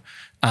kilo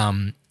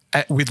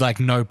with like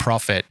no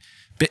profit.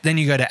 But then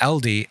you go to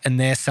Aldi and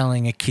they're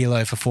selling a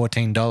kilo for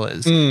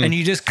 $14 and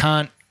you just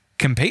can't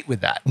compete with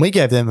that. We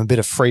gave them a bit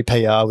of free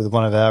PR with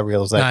one of our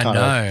reels. I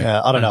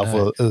don't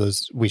know if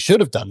we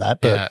should have done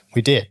that, but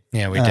we did.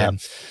 Yeah, we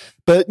did.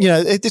 But, you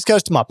know, this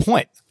goes to my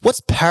point.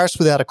 What's Paris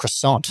without a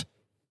croissant?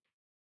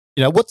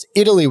 You know, what's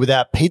Italy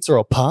without pizza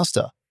or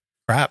pasta?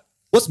 Crap.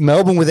 What's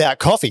Melbourne without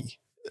coffee?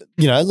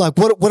 You know, like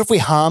what if we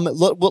harm,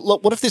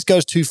 what if this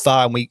goes too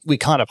far and we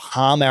kind of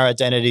harm our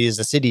identity as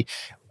a city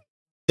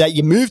that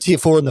you moved here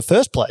for in the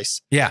first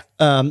place? Yeah.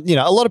 You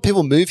know, a lot of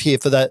people move here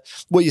for that,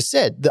 what you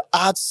said, the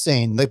art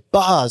scene, the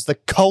bars, the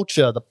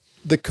culture,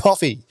 the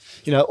coffee,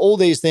 you know, all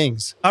these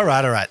things. All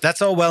right.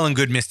 That's all well and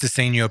good, Mr.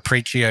 Senior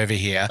Preachy over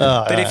here.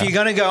 But if you're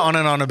going to go on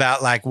and on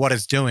about like what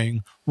it's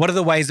doing, what are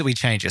the ways that we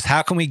change this?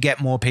 How can we get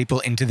more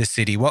people into the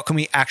city? What can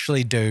we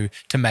actually do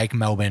to make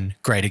Melbourne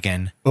great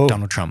again,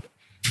 Donald Trump?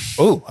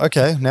 Oh,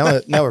 okay.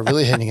 Now we're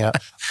really heading it up.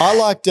 I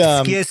liked.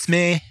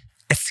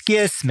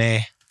 Excuse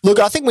me. Look,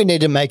 I think we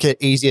need to make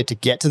it easier to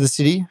get to the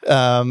city.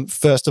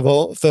 First of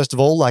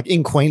all, like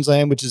in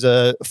Queensland, which is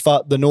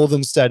the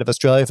northern state of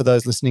Australia, for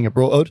those listening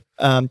abroad,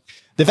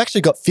 they've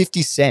actually got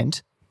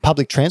 50-cent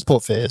public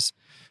transport fares.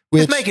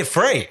 Just make it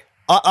free.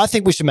 I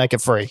think we should make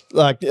it free.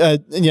 Like, I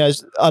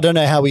don't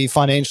know how we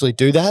financially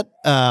do that.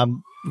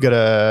 We've got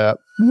a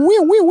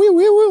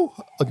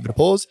I'll give it a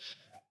pause.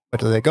 Wait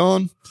till they're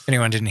gone. If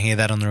anyone didn't hear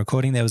that on the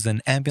recording, there was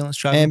an ambulance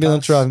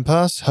driving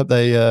past. Hope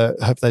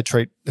they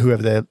treat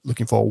whoever they're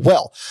looking for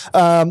well.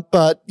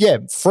 But yeah,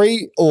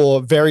 free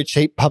or very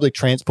cheap public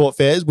transport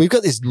fares. We've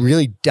got this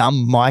really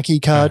dumb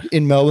Mikey card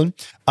in Melbourne.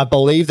 I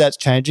believe that's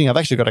changing. I've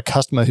actually got a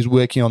customer who's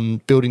working on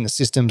building the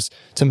systems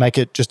to make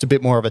it just a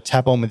bit more of a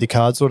tap on with your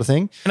card sort of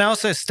thing. And I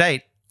also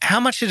state, how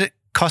much did it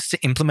cost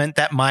to implement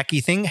that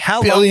Mikey thing?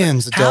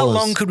 Billions of dollars. How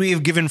long could we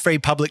have given free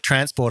public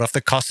transport off the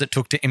cost it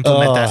took to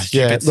implement that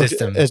stupid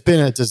system? It's been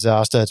a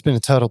disaster. It's been a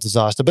total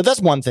disaster. But that's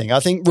one thing.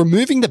 I think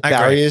removing the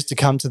barriers to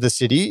come to the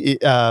city,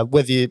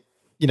 whether you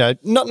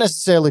not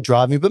necessarily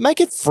driving, but make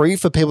it free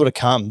for people to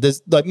come.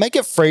 Make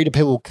it free to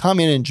people to come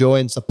in, enjoy,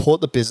 and support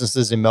the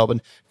businesses in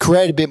Melbourne.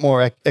 Create a bit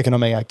more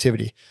economic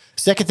activity.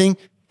 Second thing,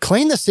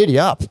 clean the city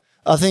up.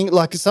 I think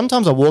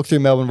sometimes I walk through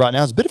Melbourne right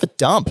now, it's a bit of a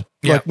dump.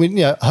 Yep.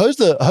 Hose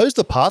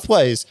the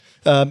pathways,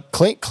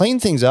 clean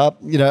things up.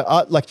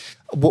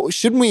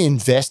 Shouldn't we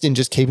invest in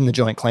just keeping the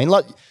joint clean?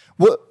 Like,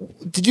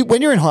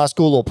 when you're in high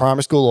school or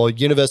primary school or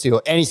university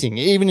or anything,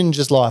 even in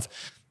just life,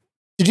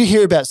 did you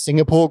hear about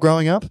Singapore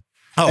growing up?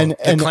 Oh,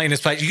 the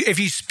cleanest place. If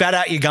you spat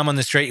out your gum on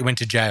the street, you went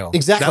to jail.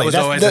 Exactly. That was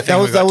always the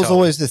thing. That was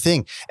always the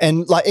thing.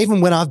 And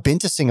even when I've been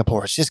to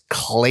Singapore, it's just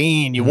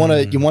clean. You want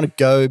to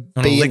go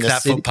be in the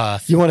city.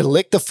 Footpath. You want to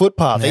lick the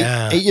footpath.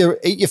 Yeah.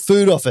 Eat your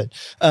food off it.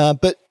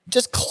 But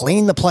just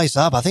clean the place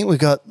up. I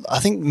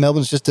think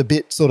Melbourne's just a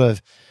bit sort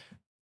of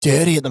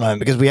dirty at the moment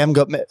because we haven't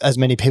got as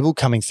many people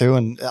coming through.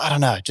 And I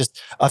don't know.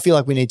 I feel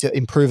like we need to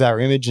improve our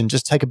image and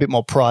just take a bit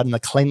more pride in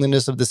the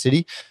cleanliness of the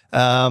city.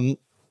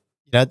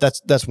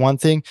 That's one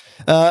thing.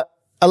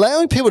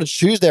 Allowing people to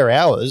choose their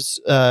hours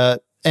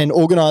and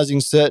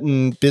organising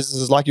certain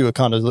businesses, like you were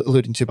kind of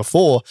alluding to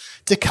before,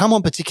 to come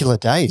on particular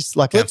days.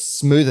 Let's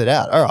smooth it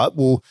out. All right,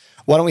 well,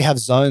 why don't we have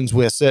zones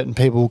where certain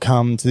people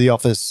come to the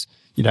office,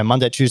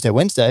 Monday, Tuesday,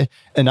 Wednesday,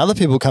 and other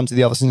people come to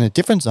the office in a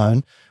different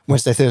zone,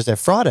 Wednesday, Thursday,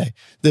 Friday.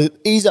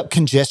 Ease up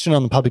congestion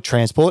on the public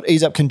transport,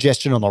 ease up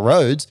congestion on the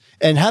roads,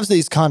 and have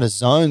these kind of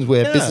zones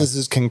where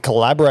businesses can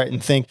collaborate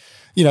and think,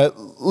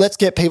 let's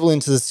get people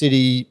into the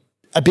city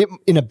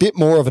in a bit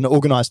more of an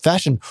organised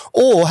fashion,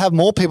 or have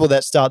more people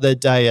that start their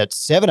day at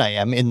 7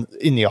 a.m. in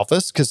the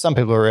office, because some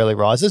people are early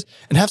risers,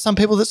 and have some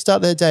people that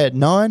start their day at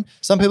 9,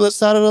 some people that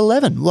start at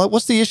 11.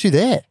 What's the issue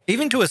there?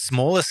 Even to a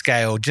smaller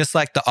scale, just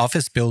like the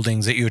office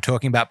buildings that you were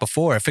talking about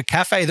before, if a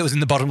cafe that was in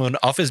the bottom of an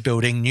office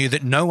building knew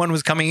that no one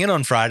was coming in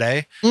on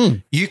Friday,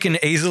 you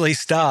can easily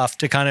staff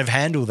to kind of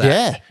handle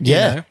that.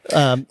 Yeah.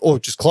 Or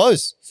just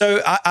close. So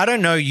I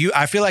don't know,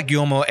 I feel like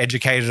you're more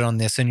educated on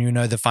this and you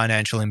know the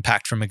financial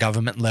impact from a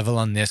government level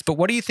on this. But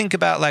what do you think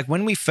about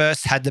when we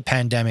first had the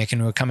pandemic and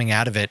we were coming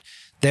out of it,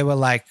 there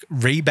were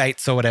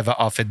rebates or whatever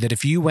offered that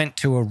if you went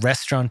to a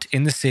restaurant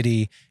in the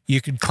city,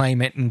 you could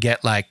claim it and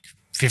get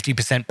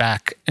 50%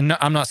 back. And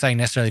I'm not saying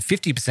necessarily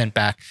 50%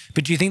 back,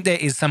 but do you think there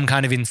is some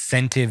kind of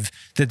incentive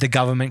that the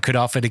government could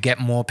offer to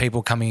get more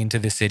people coming into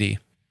the city?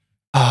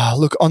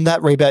 Look, on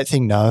that rebate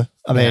thing, no.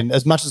 I mean,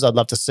 as much as I'd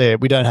love to see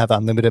it, we don't have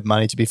unlimited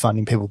money to be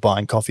funding people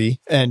buying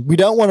coffee. And we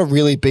don't want to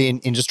really be an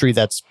industry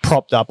that's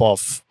propped up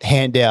off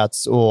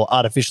handouts or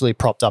artificially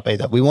propped up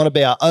either. We want to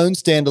be our own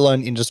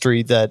standalone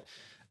industry that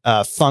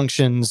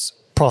functions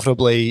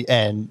profitably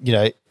and,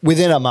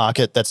 within a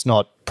market that's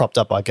not propped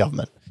up by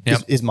government.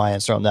 Is my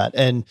answer on that.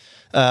 And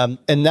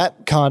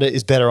that kind of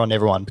is better on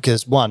everyone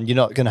because, one, you're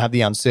not going to have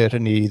the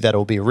uncertainty that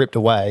will be ripped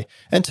away.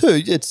 And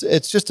two, it's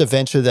just a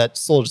venture that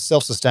sort of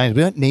self-sustains.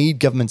 We don't need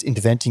governments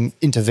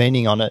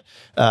intervening on it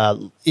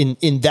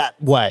in that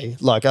way.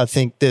 I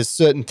think there's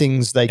certain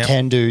things they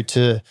can do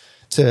to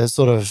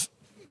sort of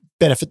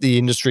benefit the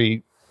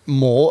industry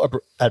more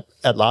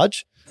at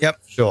large.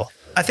 Yep. Sure.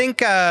 I think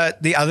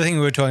the other thing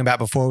we were talking about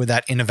before with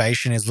that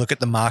innovation is look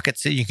at the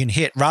markets that you can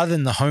hit rather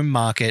than the home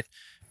market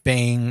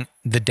being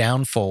the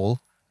downfall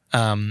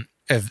of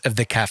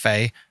the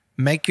cafe.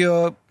 Make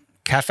your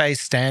cafe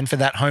stand for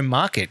that home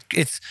market.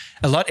 It's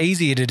a lot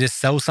easier to just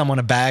sell someone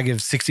a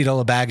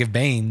 $60 bag of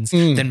beans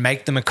than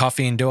make them a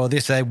coffee and do all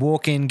this. They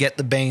walk in, get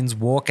the beans,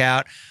 walk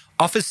out.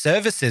 Offer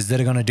services that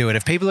are going to do it.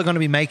 If people are going to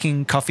be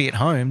making coffee at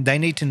home, they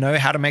need to know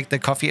how to make their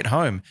coffee at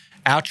home.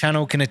 Our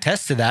channel can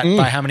attest to that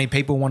by how many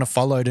people want to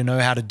follow to know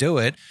how to do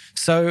it.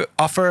 So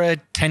offer a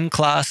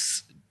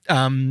 10-class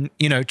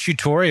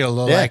tutorial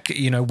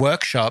or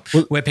workshop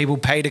where people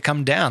pay to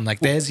come down.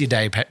 There's your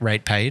day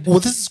rate paid. Well,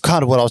 this is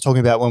kind of what I was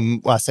talking about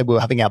when I said we were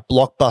having our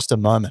blockbuster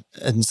moment.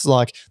 And it's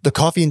the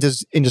coffee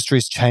industry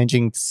is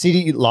changing.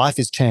 City life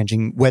is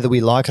changing, whether we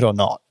like it or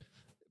not.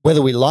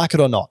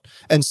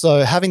 And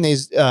so having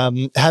this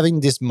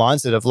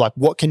mindset of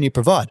what can you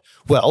provide?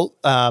 Well,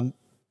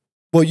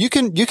 Well, you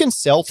can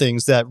sell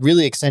things that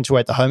really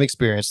accentuate the home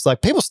experience.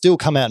 Like people still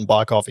come out and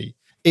buy coffee,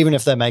 even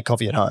if they make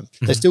coffee at home.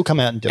 They still come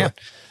out and do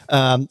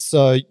it.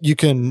 So you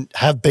can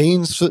have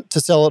beans to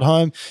sell at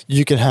home.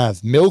 You can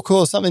have milk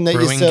or something that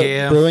Brewing you sell,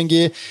 gear. brewing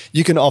gear.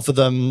 You can offer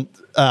them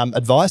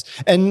advice.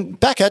 And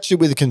back at you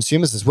with the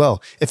consumers as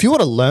well. If you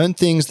want to learn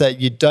things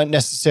that you don't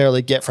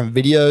necessarily get from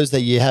videos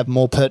that you have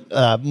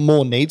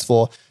more needs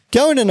for,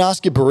 go in and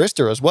ask your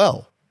barista as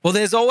well. Well,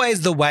 there's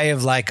always the way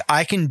of like,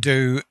 I can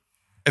do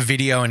a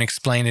video and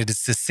explain it as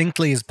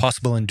succinctly as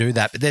possible and do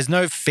that. But there's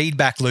no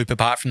feedback loop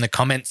apart from the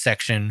comment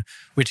section,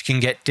 which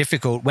can get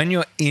difficult. When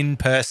you're in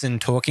person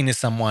talking to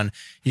someone,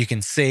 you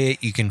can see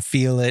it, you can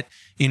feel it,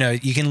 you know,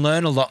 you can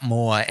learn a lot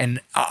more. And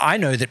I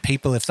know that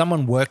people, if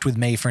someone worked with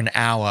me for an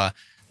hour,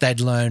 they'd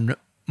learn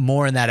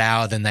more in that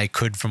hour than they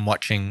could from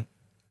watching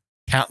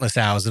countless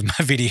hours of my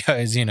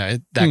videos, you know,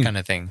 that kind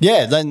of thing.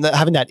 Yeah, then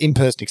having that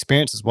in-person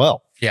experience as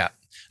well. Yeah.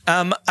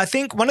 I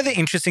think one of the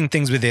interesting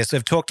things with this,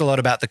 we've talked a lot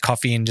about the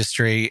coffee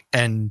industry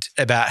and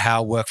about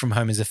how work from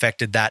home has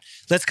affected that.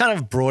 Let's kind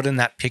of broaden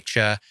that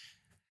picture.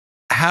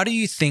 How do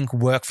you think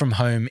work from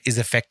home is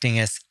affecting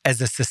us as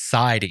a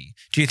society?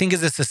 Do you think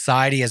as a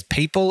society, as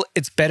people,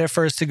 it's better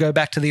for us to go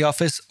back to the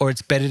office, or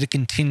it's better to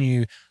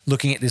continue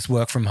looking at this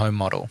work from home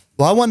model?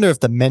 Well, I wonder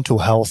if the mental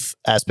health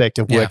aspect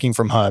of working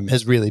from home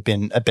has really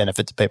been a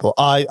benefit to people.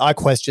 I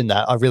question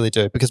that. I really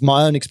do. Because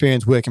my own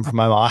experience working from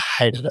home, I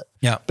hated it.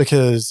 Yeah.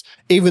 Because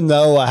even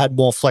though I had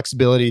more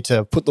flexibility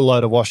to put the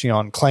load of washing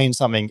on, clean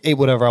something, eat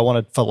whatever I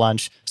wanted for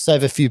lunch,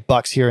 save a few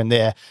bucks here and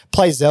there,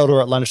 play Zelda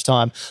at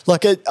lunchtime,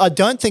 like I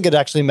don't think it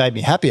actually made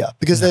me happier,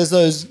 because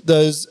there's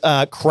those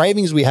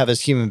cravings we have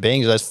as human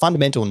beings, those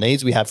fundamental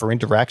needs we have for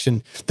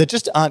interaction that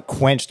just aren't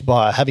quenched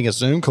by having a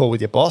Zoom call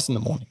with your boss in the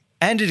morning.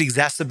 And it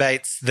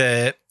exacerbates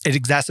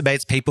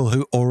people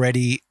who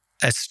already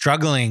are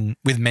struggling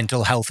with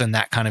mental health and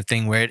that kind of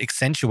thing, where it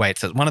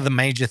accentuates it. One of the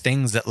major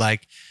things that,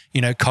 like,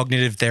 you know,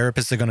 cognitive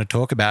therapists are going to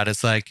talk about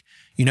is like,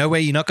 you know where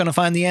you're not going to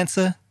find the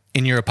answer?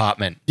 In your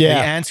apartment. Yeah.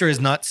 The answer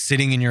is not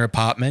sitting in your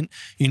apartment.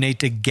 You need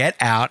to get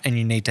out and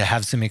you need to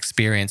have some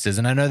experiences.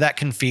 And I know that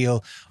can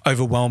feel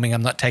overwhelming.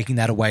 I'm not taking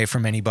that away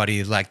from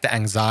anybody, like the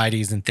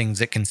anxieties and things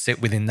that can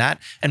sit within that.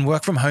 And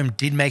work from home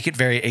did make it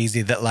very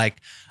easy that, like,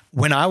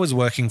 when I was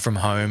working from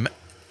home,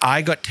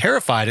 I got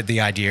terrified at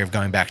the idea of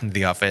going back into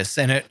the office,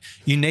 and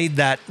you need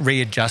that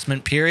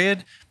readjustment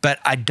period. But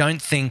I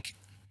think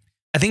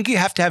you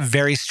have to have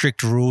very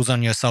strict rules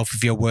on yourself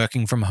if you're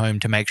working from home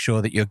to make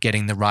sure that you're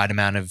getting the right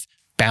amount of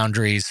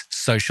boundaries,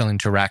 social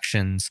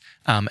interactions,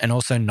 and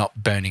also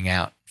not burning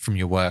out from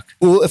your work.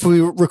 Well, if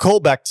we recall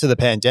back to the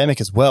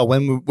pandemic as well,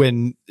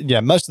 when you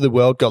know, most of the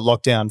world got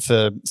locked down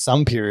for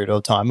some period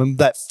of time, and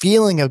that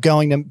feeling of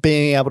going and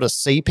being able to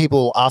see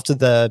people after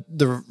the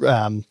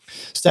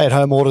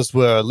stay-at-home orders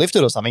were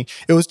lifted or something,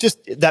 it was just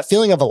that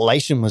feeling of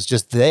elation was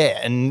just there.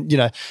 And you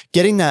know,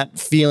 getting that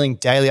feeling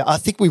daily, I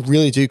think we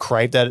really do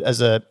crave that as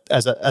a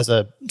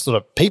sort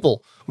of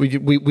people.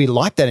 We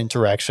like that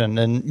interaction,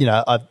 and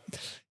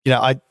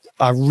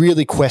I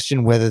really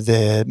question whether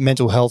there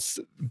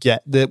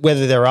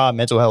are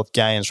mental health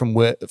gains from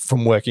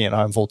working at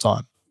home full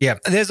time. Yeah,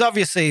 there's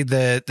obviously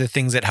the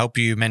things that help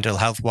you mental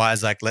health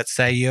wise. Like, let's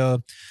say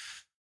you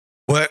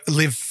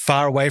live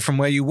far away from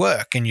where you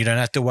work, and you don't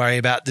have to worry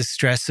about the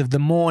stress of the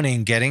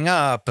morning, getting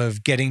up,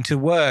 of getting to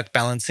work,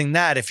 balancing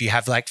that. If you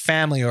have like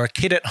family or a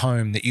kid at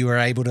home, that you are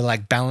able to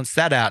like balance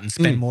that out and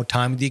spend more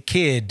time with your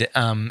kid,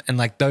 and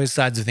like those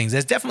sides of things.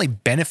 There's definitely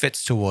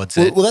benefits towards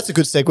it. Well, that's a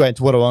good segue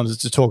into what I wanted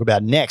to talk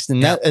about next.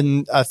 And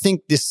and I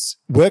think this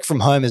work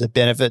from home is a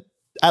benefit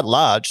at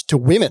large to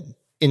women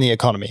in the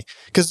economy,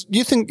 because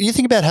you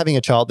think about having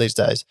a child these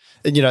days,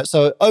 and you know,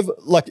 so I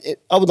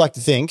would like to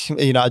think,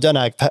 you know, I don't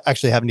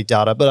actually have any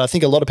data, but I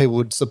think a lot of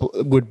people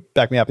would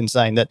back me up in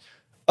saying that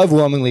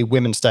overwhelmingly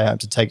women stay home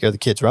to take care of the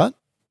kids, right?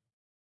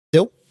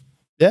 Still,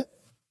 yeah,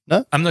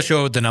 no, I'm not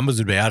sure what the numbers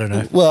would be. I don't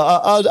know.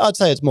 Well, I'd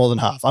say it's more than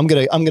half. I'm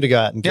gonna go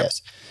out and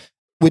guess,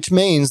 which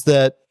means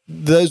that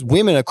those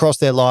women across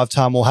their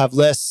lifetime will have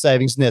less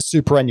savings in their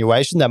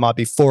superannuation. That might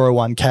be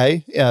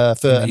 401k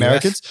for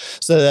Americans. US.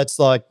 So that's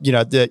like, you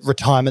know, the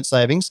retirement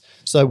savings.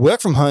 So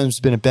work from home has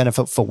been a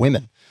benefit for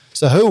women.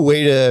 So who are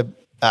we to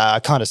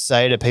kind of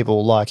say to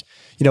people like,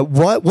 you know,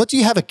 what do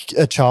you have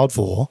a child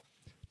for?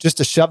 Just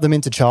to shove them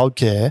into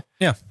childcare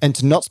and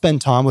to not spend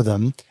time with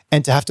them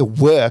and to have to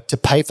work to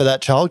pay for that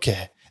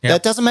childcare. Yeah.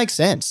 That doesn't make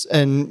sense.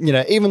 And, you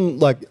know, even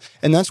like,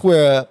 and that's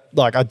where,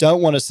 like, I don't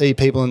want to see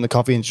people in the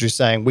coffee industry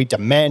saying we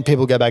demand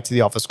people go back to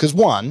the office. Because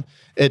one,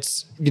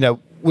 it's, you know,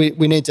 we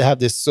need to have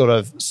this sort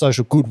of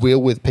social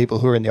goodwill with people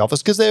who are in the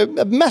office, because they're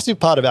a massive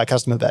part of our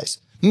customer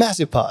base,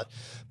 massive part.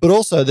 But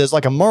also there's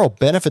like a moral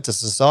benefit to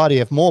society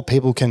if more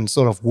people can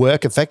sort of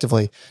work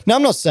effectively. Now,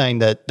 I'm not saying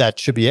that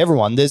should be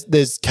everyone.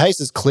 There's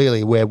cases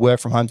clearly where work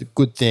from home is a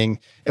good thing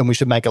and we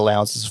should make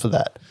allowances for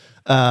that.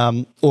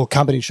 Or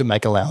companies should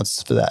make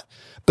allowances for that.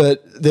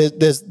 But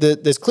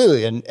there's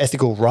clearly an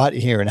ethical right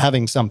here in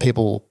having some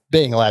people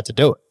being allowed to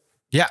do it.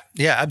 Yeah,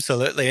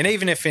 absolutely. And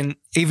even if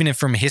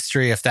from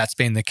history, if that's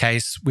been the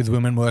case with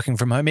women working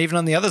from home, even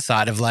on the other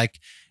side of like,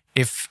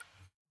 if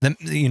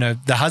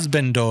the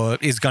husband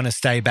is going to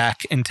stay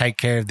back and take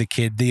care of the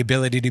kid, the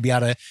ability to be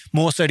able to,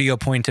 more so to your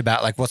point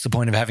about like, what's the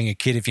point of having a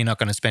kid if you're not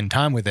going to spend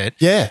time with it?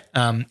 Yeah.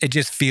 It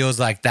just feels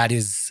like that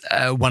is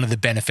one of the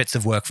benefits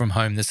of work from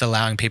home, that's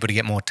allowing people to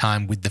get more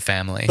time with the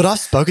family. But I've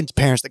spoken to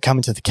parents that come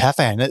into the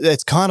cafe, and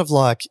it's kind of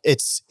like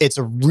it's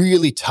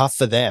really tough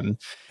for them,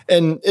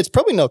 and it's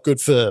probably not good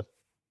for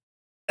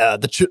I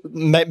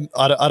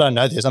don't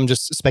know this. I'm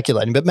just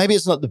speculating, but maybe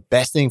it's not the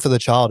best thing for the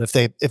child if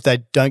they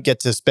don't get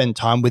to spend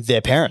time with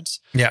their parents.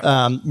 Yeah.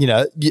 I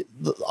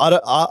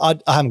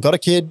haven't got a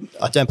kid.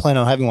 I don't plan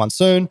on having one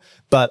soon,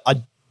 but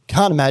I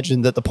can't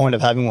imagine that the point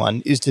of having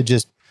one is to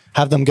just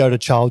have them go to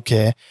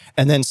childcare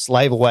and then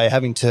slave away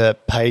having to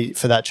pay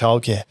for that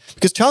childcare,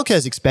 because childcare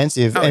is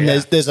expensive,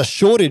 there's a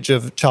shortage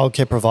of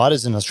childcare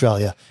providers in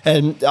Australia,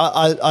 and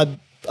I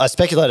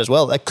speculate as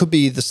well that could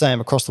be the same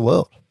across the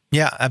world.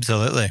 Yeah,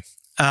 absolutely.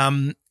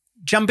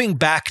 Jumping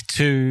back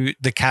to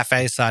the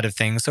cafe side of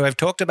things. So I've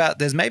talked about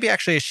there's maybe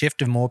actually a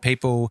shift of more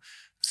people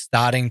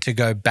starting to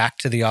go back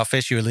to the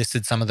office. You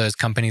listed some of those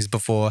companies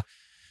before.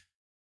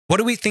 What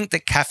do we think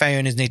that cafe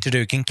owners need to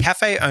do? Can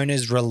cafe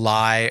owners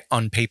rely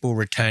on people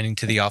returning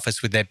to the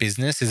office with their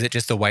business? Is it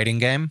just a waiting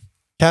game?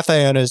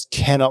 Cafe owners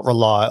cannot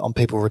rely on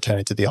people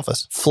returning to the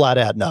office. Flat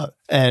out, no.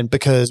 And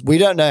because we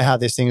don't know how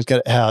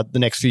how the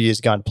next few years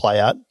are going to play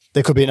out.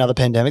 There could be another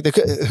pandemic.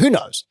 Who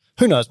knows?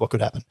 Who knows what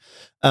could happen?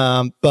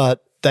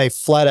 But they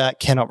flat out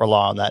cannot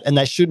rely on that, and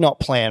they should not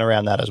plan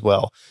around that as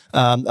well.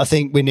 I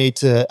think we need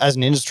to, as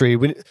an industry,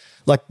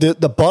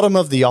 the bottom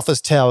of the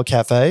office tower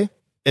cafe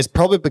is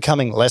probably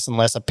becoming less and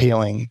less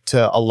appealing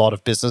to a lot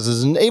of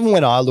businesses. And even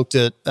when I looked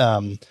at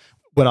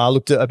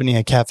opening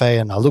a cafe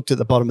and I looked at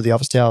the bottom of the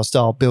office tower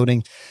style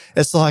building,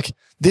 it's like,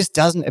 this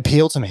doesn't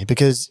appeal to me,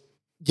 because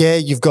yeah,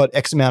 you've got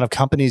X amount of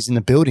companies in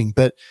the building,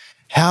 but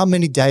how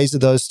many days are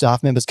those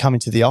staff members coming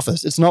to the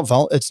office? It's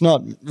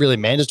not really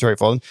mandatory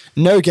for them.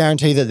 No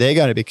guarantee that they're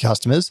going to be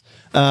customers.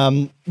 How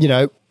long are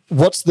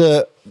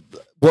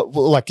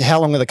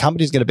the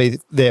companies going to be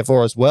there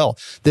for as well?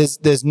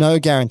 There's no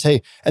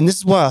guarantee. And this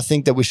is why I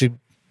think that we should,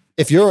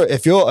 if you're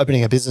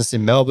opening a business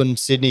in Melbourne,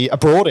 Sydney,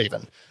 abroad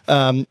even,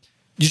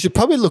 you should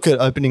probably look at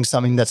opening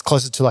something that's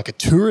closer to like a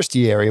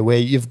touristy area where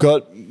you've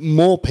got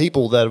more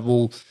people that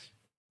will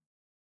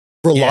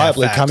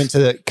reliably come into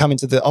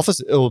the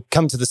office or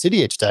come to the city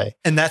each day.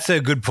 And that's a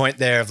good point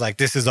there of like,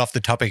 this is off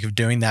the topic of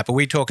doing that, but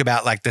we talk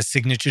about like the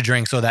signature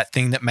drinks or that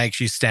thing that makes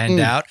you stand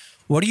out.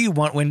 What do you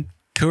want when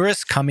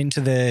tourists come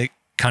into the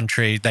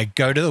country, they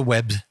go to the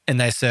web and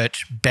they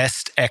search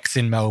best X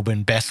in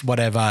Melbourne, best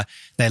whatever,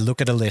 they look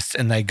at a list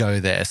and they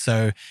go there.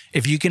 So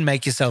if you can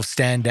make yourself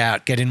stand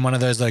out, get in one of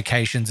those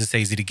locations it's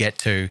easy to get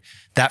to,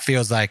 that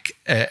feels like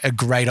a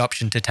great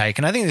option to take.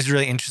 And I think this is a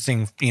really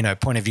interesting,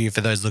 point of view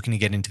for those looking to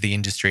get into the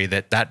industry,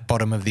 that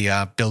bottom of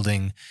the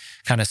building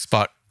kind of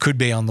spot could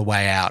be on the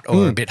way out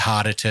or a bit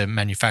harder to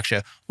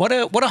manufacture. What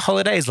are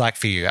holidays like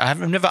for you?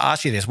 I've never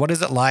asked you this. What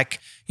is it like,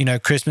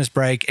 Christmas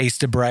break,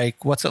 Easter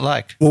break? What's it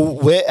like?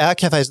 Well, our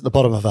cafe's at the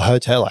bottom of a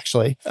hotel,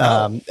 actually.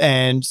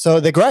 And so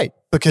they're great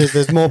because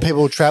there's more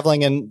people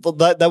traveling, and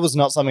that was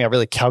not something I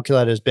really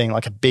calculated as being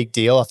like a big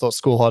deal. I thought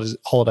school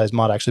holidays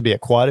might actually be a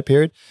quieter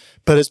period,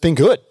 but it's been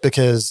good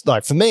because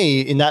like for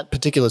me, in that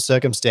particular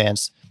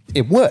circumstance,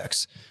 it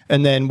works.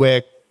 And then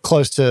we're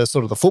close to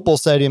sort of the football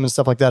stadium and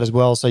stuff like that as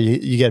well. So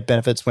you get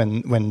benefits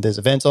when there's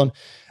events on.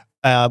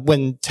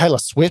 When Taylor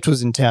Swift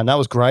was in town, that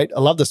was great. I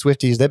love the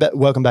Swifties. They're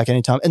welcome back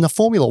anytime. And the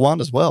Formula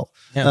One as well.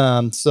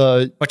 Yeah.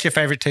 So what's your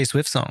favorite T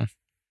Swift song?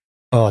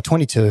 Oh,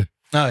 22.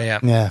 Oh, yeah.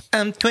 Yeah.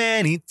 I'm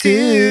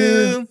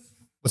 22.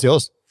 What's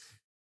yours?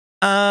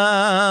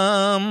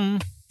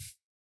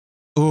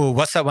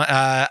 What's that one?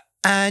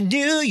 I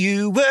knew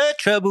you were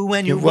trouble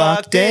when you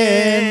walked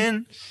in.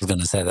 I was going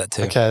to say that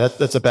too. Okay,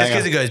 that's a banger.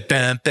 Just because it goes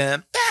bam,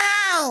 bam,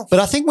 bow.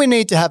 But I think we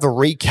need to have a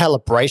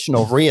recalibration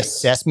or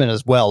reassessment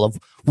as well of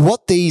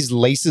what these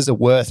leases are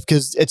worth,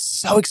 because it's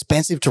so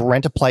expensive to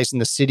rent a place in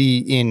the city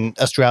in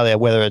Australia,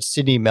 whether it's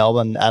Sydney,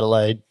 Melbourne,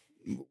 Adelaide,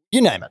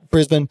 you name it,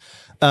 Brisbane.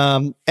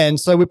 And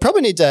so we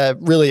probably need to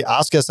really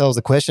ask ourselves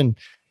the question,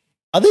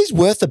 are these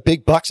worth the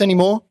big bucks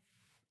anymore?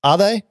 Are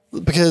they?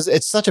 Because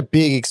it's such a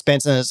big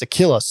expense and it's a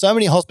killer. So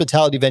many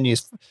hospitality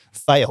venues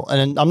fail.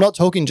 And I'm not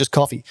talking just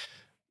coffee,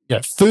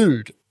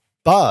 food,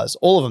 bars,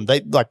 all of them.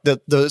 They like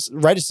the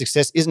rate of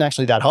success isn't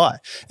actually that high.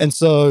 And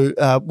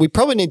so we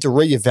probably need to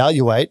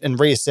reevaluate and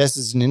reassess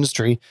as an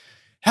industry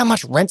how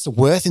much rents are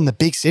worth in the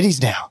big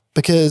cities now.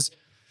 Because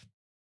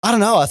I don't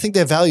know, I think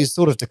their value is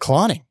sort of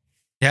declining.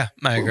 Yeah,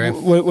 I agree.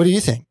 What do you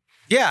think?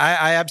 Yeah,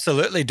 I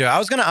absolutely do. I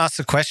was going to ask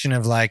the question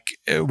of like,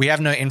 we have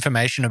no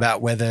information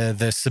about whether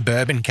the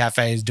suburban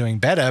cafe is doing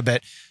better,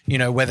 but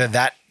whether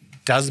that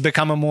does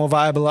become a more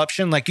viable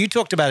option. Like you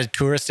talked about a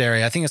tourist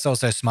area. I think it's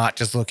also smart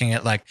just looking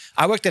at like,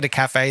 I worked at a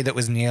cafe that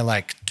was near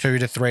like 2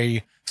 to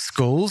 3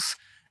 schools,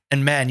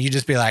 and man, you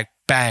just be like,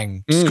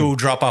 bang, school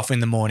drop off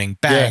in the morning,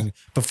 bang,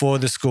 before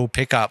the school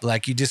pickup.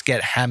 Like you just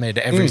get hammered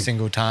every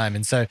single time.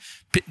 And so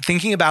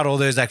thinking about all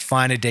those like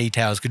finer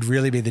details could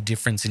really be the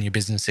difference in your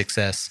business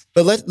success.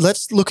 But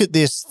let's look at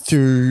this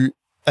through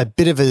a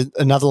bit of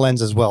another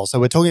lens as well. So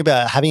we're talking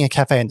about having a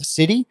cafe in the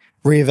city,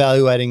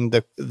 reevaluating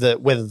the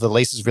whether the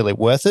lease is really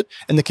worth it,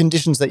 and the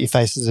conditions that you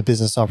face as a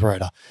business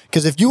operator.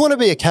 Because if you want to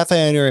be a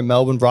cafe owner in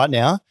Melbourne right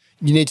now,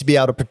 you need to be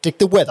able to predict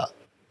the weather.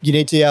 You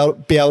need to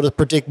be able to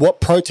predict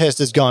what protest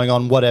is going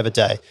on whatever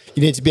day.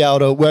 You need to be able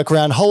to work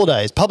around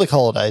holidays, public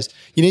holidays.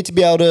 You need to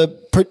be able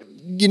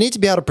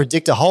to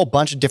predict a whole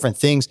bunch of different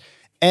things.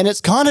 And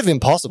it's kind of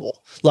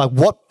impossible. Like,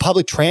 what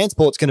public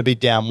transport's going to be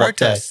down what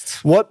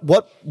Protests. day?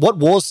 What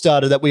wars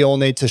started that we all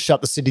need to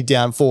shut the city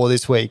down for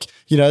this week?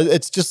 You know,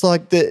 it's just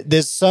like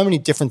there's so many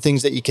different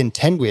things that you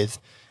contend with,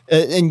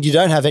 and you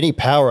don't have any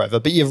power over,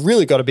 but you've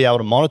really got to be able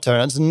to monitor.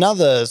 And it's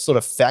another sort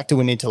of factor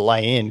we need to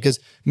lay in, because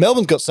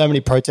Melbourne's got so many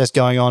protests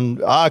going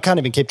on. I can't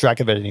even keep track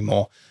of it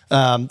anymore,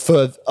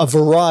 for a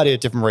variety of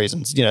different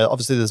reasons. You know,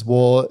 obviously there's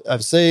war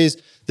overseas.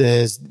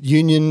 There's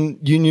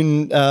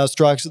union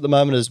strikes at the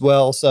moment as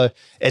well. So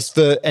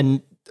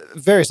and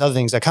various other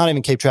things. I can't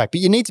even keep track,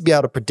 but you need to be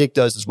able to predict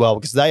those as well,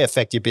 because they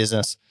affect your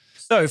business.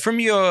 So from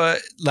your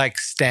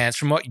stance,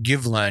 from what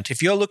you've learned,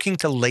 if you're looking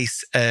to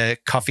lease a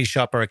coffee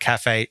shop or a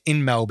cafe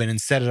in Melbourne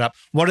and set it up,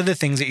 what are the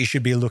things that you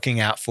should be looking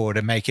out for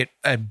to make it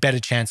a better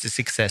chance of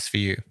success for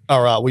you?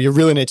 All right. Well, you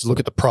really need to look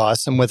at the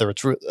price and whether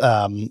it's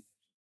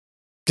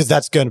because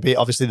that's going to be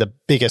obviously the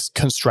biggest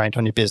constraint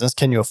on your business.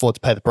 Can you afford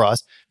to pay the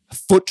price?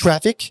 Foot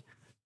traffic,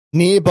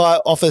 nearby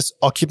office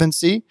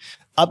occupancy,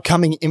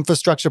 upcoming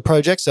infrastructure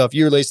projects. So if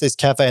you release this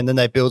cafe and then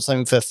they build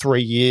something for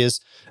 3 years,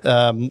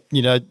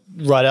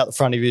 right out the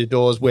front of your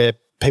doors where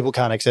people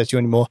can't access you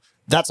anymore,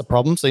 that's a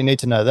problem. So you need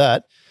to know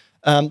that.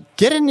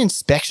 Get an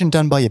inspection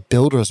done by your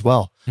builder as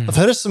well. I've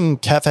heard of some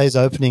cafes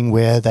opening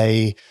where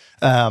they,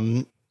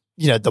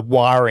 the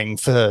wiring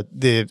for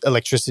the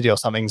electricity or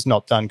something's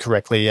not done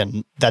correctly,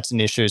 and that's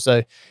an issue.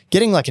 So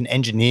getting like an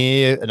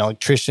engineer, an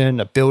electrician,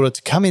 a builder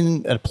to come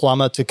in, a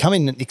plumber to come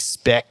in and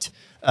inspect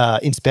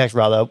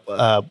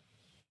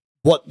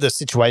what the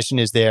situation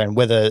is there and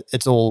whether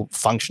it's all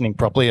functioning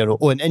properly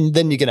and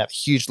then you're going to have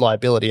huge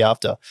liability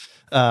after.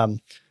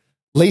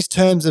 Lease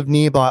terms of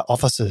nearby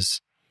offices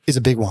is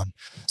a big one.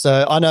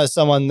 So I know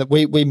someone that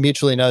we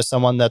mutually know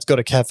someone that's got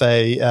a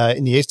cafe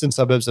in the eastern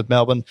suburbs of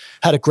Melbourne,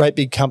 had a great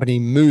big company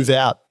move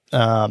out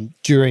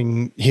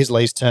during his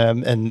lease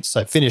term and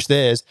so finished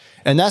theirs.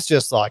 And that's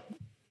just like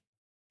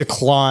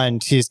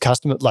declined his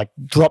customer, like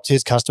dropped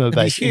his customer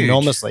base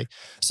enormously.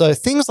 So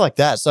things like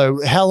that.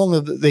 So how long are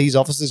these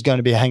offices going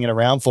to be hanging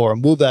around for?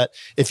 And will that,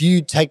 if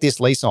you take this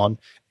lease on,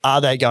 are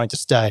they going to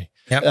stay?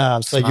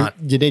 Yep. So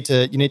you need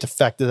to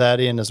factor that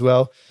in as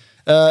well.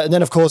 And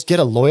then, of course, get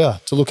a lawyer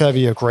to look over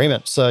your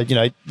agreement. So,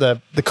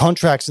 the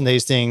contracts in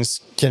these things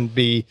can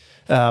be,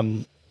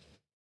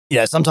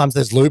 sometimes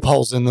there's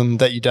loopholes in them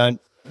that you don't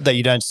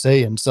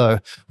see. And so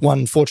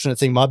one fortunate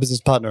thing my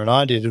business partner and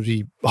I did was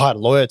we hired a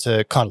lawyer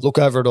to kind of look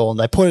over it all, and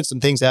they pointed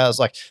some things out. It's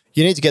like,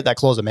 you need to get that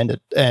clause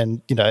amended.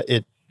 And,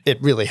 it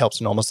really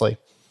helps enormously.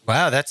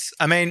 Wow.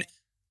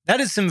 That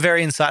is some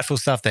very insightful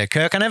stuff there,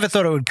 Kirk. I never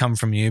thought it would come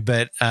from you,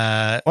 but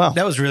wow,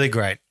 that was really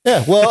great.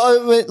 Yeah,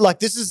 well,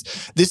 this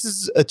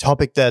is a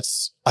topic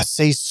that's I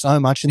see so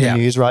much in the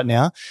news right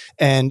now,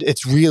 and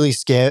it's really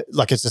it's a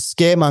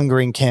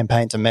scaremongering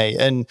campaign to me.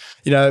 And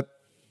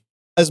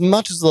as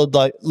much as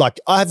I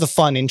have a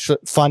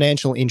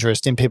financial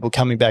interest in people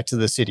coming back to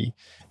the city,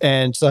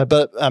 and so,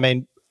 but I've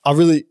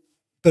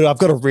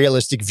got a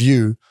realistic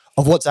view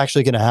of what's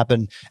actually going to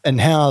happen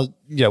and how,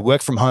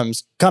 work from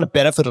home's kind of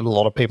benefited a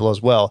lot of people as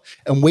well.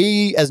 And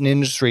we, as an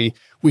industry,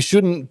 we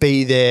shouldn't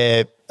be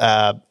there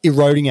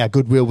eroding our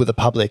goodwill with the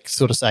public,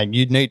 sort of saying,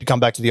 you need to come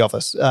back to the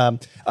office. I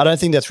don't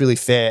think that's really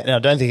fair, and I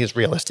don't think it's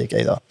realistic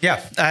either.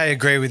 Yeah, I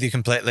agree with you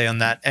completely on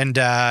that. And,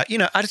 I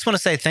just want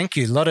to say thank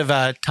you. A lot of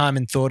time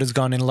and thought has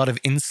gone in, a lot of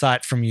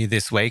insight from you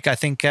this week. I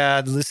think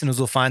the listeners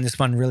will find this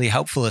one really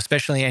helpful,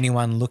 especially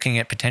anyone looking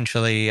at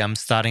potentially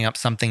starting up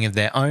something of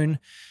their own.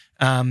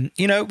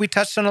 We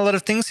touched on a lot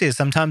of things here.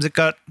 Sometimes it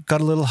got a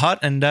little hot,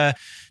 and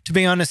to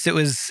be honest, it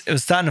was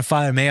starting to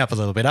fire me up a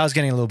little bit. I was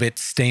getting a little bit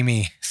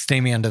steamy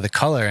under the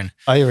collar, and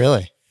are you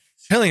really?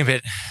 It's feeling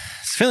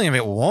a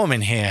bit warm in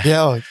here.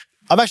 Yeah,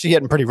 I'm actually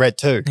getting pretty red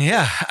too.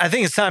 Yeah, I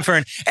think it's time for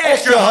an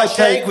extra hot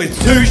shake with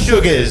 2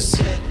 sugars.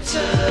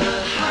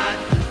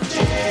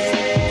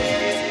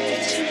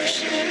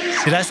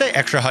 Did I say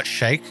extra hot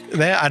shake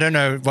there? I don't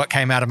know what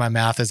came out of my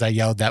mouth as I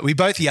yelled that. We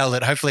both yelled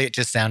it. Hopefully it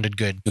just sounded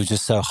good. It was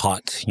just so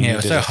hot. It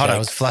was so hot. I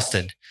was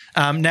flustered.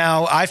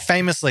 Now, I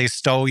famously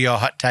stole your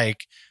hot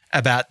take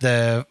about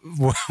the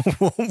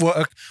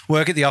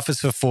work at the office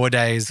for 4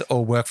 days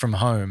or work from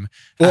home.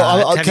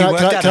 Well, can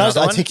I just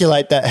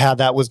articulate how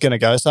that was going to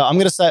go? So I'm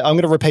going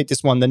to repeat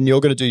this one, then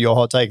you're going to do your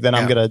hot take, then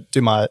I'm going to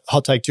do my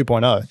hot take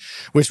 2.0,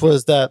 which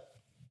was that...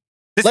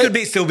 This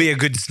could still be a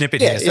good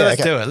snippet here. So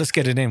let's do it. Let's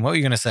get it in. What were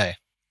you going to say?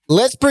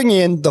 Let's bring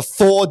in the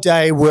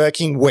 4-day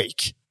working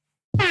week.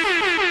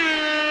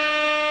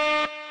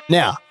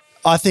 Now,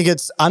 I think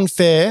it's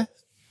unfair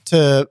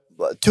to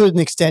an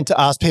extent to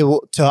ask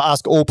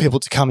all people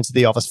to come into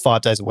the office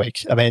 5 days a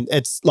week. I mean,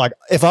 it's like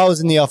if I was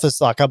in the office,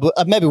 like I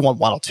maybe want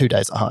 1 or 2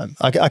 days at home.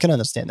 I can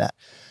understand that.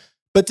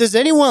 But does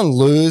anyone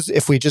lose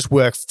if we just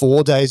work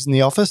 4 days in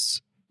the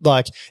office?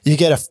 Like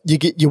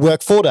you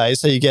work 4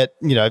 days, so you get,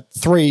 you know,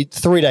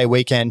 three-day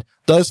weekend.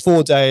 Those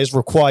 4 days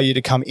require you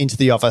to come into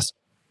the office.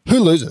 Who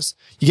loses?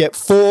 You get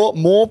 4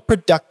 more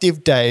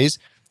productive days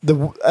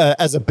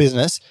as a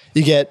business.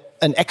 You get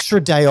an extra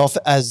day off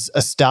as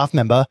a staff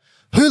member.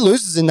 Who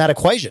loses in that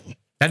equation?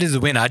 That is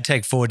a win. I'd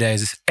take 4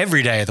 days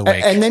every day of the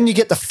week. And then you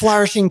get the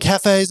flourishing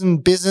cafes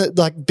and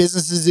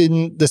businesses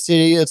in the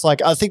city. It's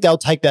like, I think they'll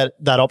take that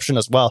option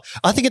as well.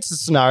 I think it's a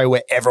scenario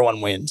where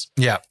everyone wins.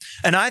 Yeah.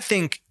 And I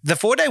think the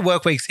 4-day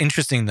work week's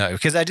interesting though,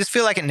 because I just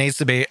feel like it needs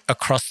to be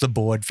across the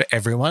board for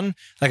everyone.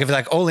 Like I feel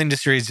like all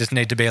industries just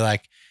need to be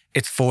like,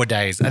 it's 4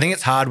 days. I think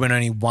it's hard when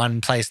only one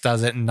place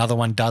does it and another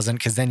one doesn't,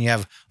 because then you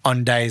have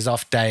on days,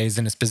 off days,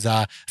 and it's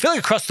bizarre. I feel like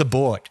across the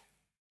board,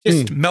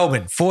 just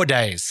Melbourne, 4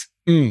 days.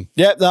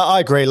 Yeah, no, I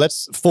agree.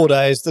 4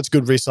 days. That's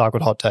good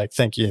recycled hot take.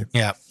 Thank you.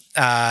 Yeah.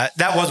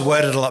 That was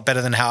worded a lot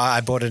better than how I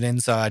brought it in,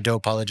 so I do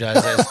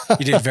apologize.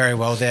 You did very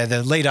well there.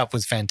 The lead up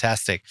was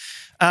fantastic.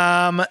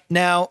 Now,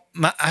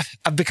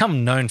 I've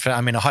become known for,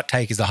 a hot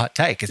take is a hot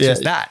take. It's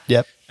just that.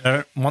 Yep. I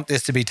don't want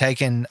this to be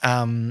taken,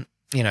 the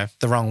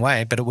wrong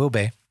way, but it will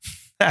be,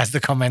 as the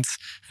comments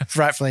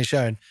rightfully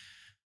showed.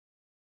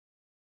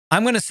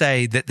 I'm going to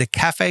say that the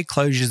cafe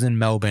closures in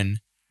Melbourne,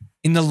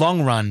 in the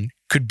long run,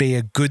 could be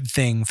a good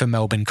thing for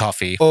Melbourne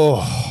coffee.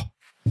 Oh.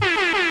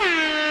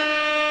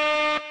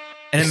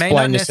 And it may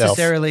not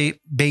necessarily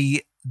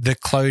be the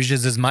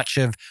closures as much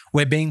of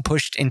we're being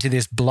pushed into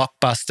this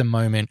blockbuster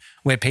moment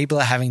where people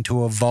are having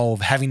to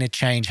evolve, having to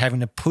change, having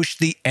to push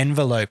the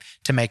envelope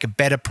to make a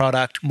better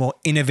product, more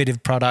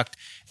innovative product.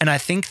 And I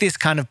think this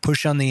kind of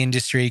push on the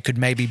industry could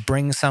maybe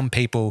bring some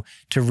people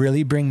to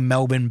really bring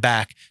Melbourne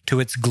back to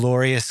its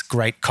glorious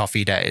great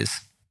coffee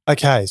days.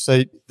 Okay,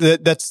 so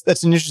that's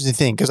an interesting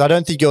thing, because I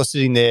don't think you're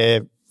sitting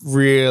there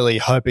really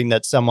hoping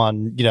that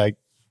someone,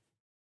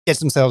 gets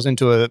themselves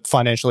into a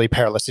financially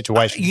perilous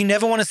situation. You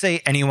never want to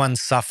see anyone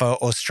suffer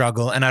or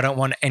struggle, and I don't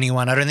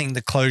think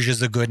the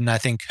closures are good, and I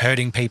think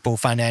hurting people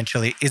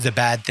financially is a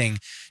bad thing.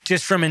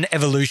 Just from an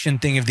evolution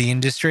thing of the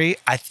industry,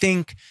 I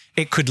think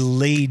it could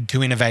lead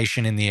to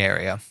innovation in the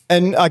area.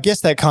 And I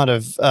guess that kind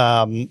of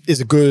is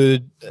a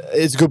good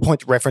point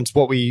to reference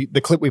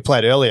the clip we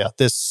played earlier.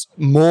 There's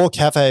more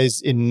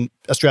cafes in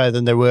Australia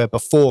than there were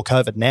before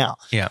COVID now.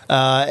 Yeah.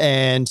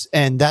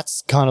 And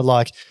that's kind of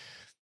like,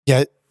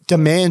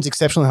 demand's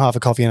exceptionally high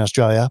for coffee in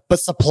Australia, but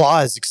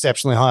supply is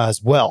exceptionally high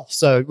as well.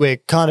 So we're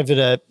kind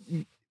of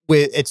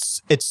where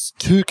it's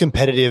too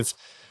competitive.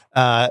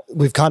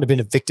 We've kind of been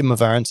a victim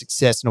of our own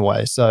success in a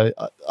way. So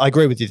I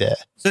agree with you there.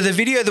 So the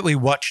video that we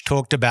watched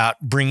talked about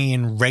bringing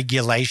in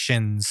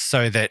regulations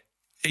so that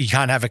you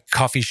can't have a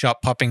coffee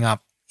shop popping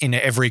up in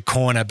every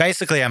corner.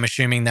 Basically, I'm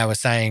assuming they were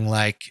saying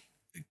like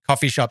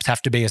coffee shops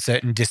have to be a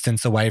certain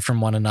distance away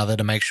from one another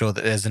to make sure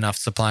that there's enough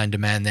supply and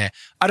demand there.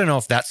 I don't know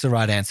if that's the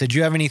right answer. Do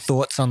you have any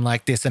thoughts on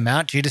like this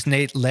amount? Do you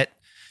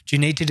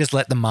need to just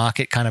let the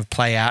market kind of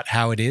play out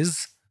how it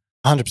is?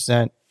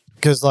 100%.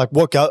 Because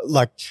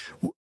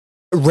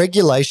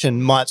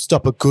regulation might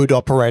stop a good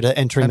operator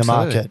entering the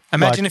market.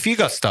 Imagine if you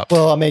got stopped.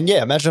 Well,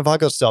 imagine if I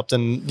got stopped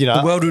and,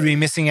 the world would be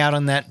missing out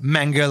on that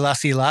mango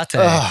lassi latte.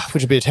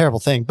 Which would be a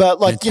terrible thing. But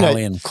like,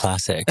 Italian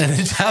classic. An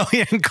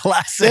Italian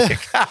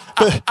classic.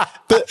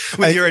 But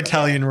with your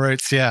Italian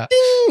roots, yeah.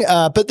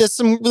 But there's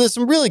some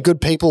really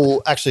good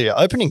people actually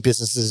opening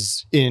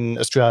businesses in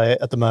Australia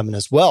at the moment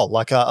as well.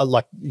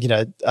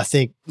 I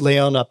think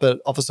Leon up at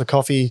Officer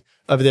Coffee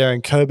over there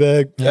in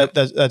Coburg,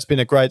 that's been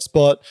a great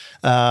spot.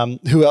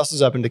 Who else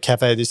has opened a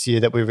cafe this year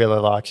that we really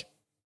like?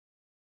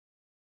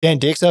 Dan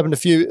Dick's opened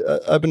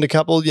a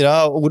couple.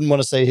 I wouldn't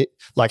want to say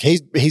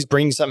he's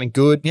bringing something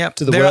good to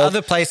the world. There are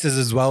other places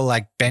as well,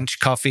 like Bench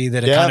Coffee,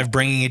 that are kind of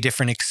bringing a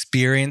different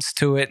experience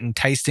to it and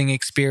tasting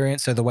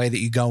experience. So the way that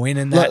you go in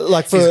and that,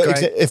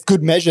 if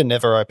Good Measure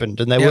never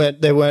opened and they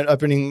weren't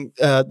opening,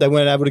 they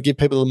weren't able to give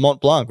people the Mont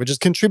Blanc, which has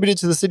contributed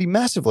to the city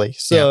massively.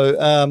 So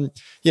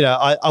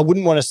I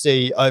wouldn't want to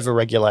see over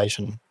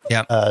regulation.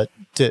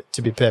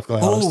 To be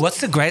perfectly honest. Oh, what's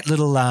the great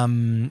little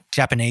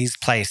Japanese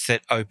place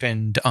that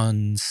opened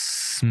on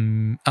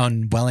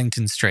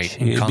Wellington Street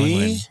in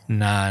Collingwood?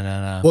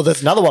 No. Well,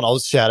 there's another one I'll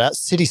shout out,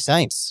 City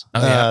Saints.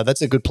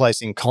 That's a good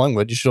place in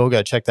Collingwood. You should all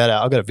go check that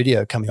out. I've got a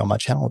video coming on my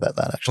channel about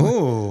that, actually.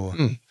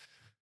 Ooh.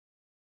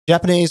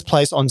 Japanese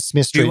place on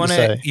Smith Street.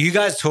 You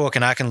guys talk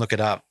and I can look it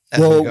up.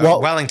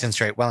 Wellington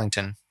Street,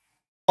 Wellington.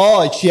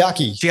 Oh,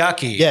 Chiaki.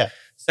 Chiaki. Yeah.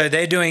 So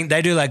they do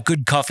like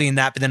good coffee and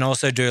that, but then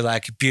also do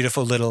like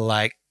beautiful little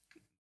like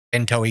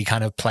bento-y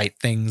kind of plate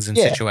things and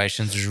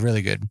situations, which is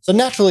really good. So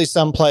naturally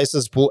some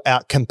places will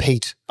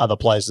outcompete other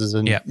places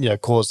and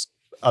cause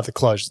other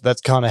closures.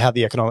 That's kind of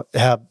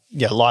how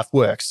life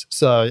works.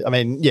 So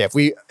if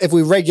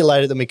we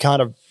regulate it, then we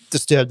kind of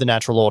disturb the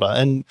natural order.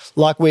 And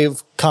like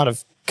we've kind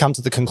of come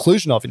to the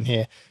conclusion of in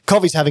here,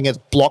 coffee's having its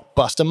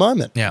blockbuster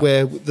moment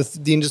where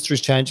the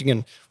industry's changing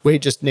and we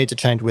just need to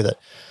change with it.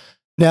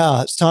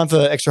 Now, it's time for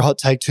Extra Hot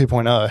Take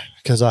 2.0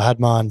 because I had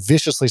mine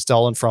viciously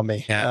stolen from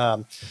me. Yeah.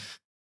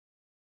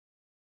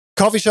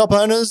 Coffee shop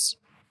owners,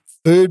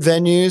 food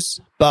venues,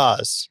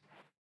 bars,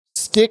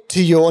 stick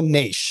to your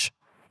niche.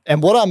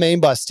 And what I mean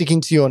by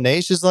sticking to your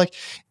niche is like,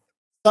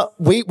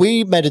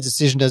 we made a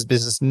decision as a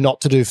business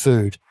not to do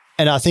food.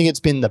 And I think it's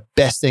been the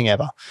best thing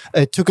ever.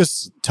 It took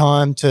us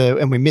time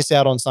and we miss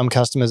out on some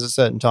customers at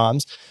certain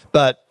times,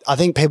 but I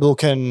think people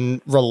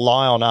can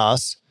rely on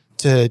us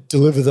to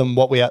deliver them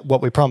what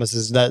we promise,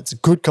 is that it's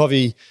good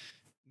coffee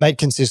made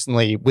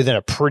consistently within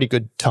a pretty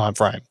good time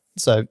frame.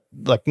 So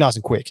like nice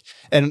and quick.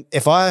 And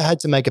if I had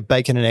to make a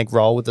bacon and egg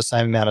roll with the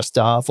same amount of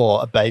staff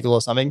or a bagel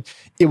or something,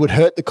 it would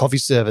hurt the coffee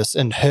service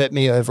and hurt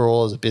me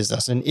overall as a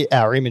business and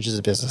our image as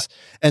a business.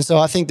 And so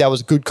I think that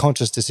was a good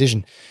conscious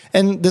decision.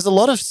 And there's a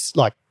lot of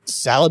like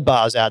salad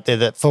bars out there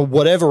that for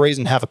whatever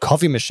reason have a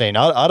coffee machine.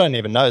 I don't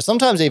even know.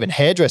 Sometimes even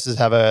hairdressers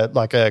have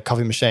a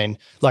coffee machine.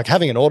 Like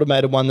having an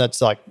automated one that's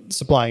like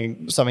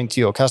supplying something to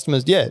your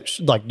customers. Yeah,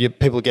 like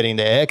people getting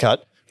their hair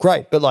cut.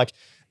 Great. But like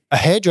a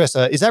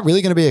hairdresser, is that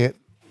really going to be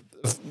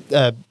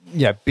a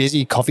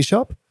busy coffee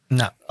shop?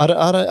 No, I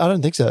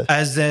don't think so.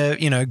 As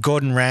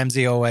Gordon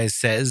Ramsay always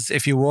says,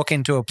 if you walk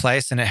into a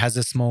place and it has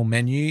a small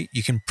menu,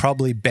 you can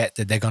probably bet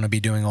that they're going to be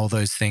doing all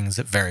those things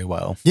very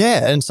well.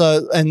 Yeah, and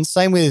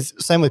same with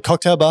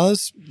cocktail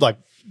bars, like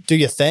do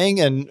your thing,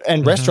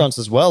 and restaurants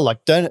as well. Like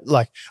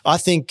I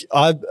think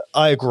I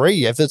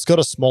agree. If it's got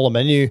a smaller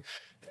menu,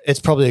 it's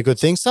probably a good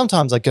thing.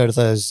 Sometimes I go to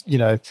those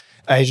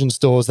Asian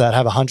stores that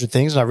have 100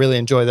 things, and I really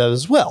enjoy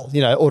those as well.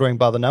 Ordering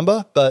by the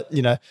number, but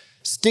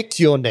stick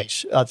to your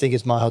niche, I think,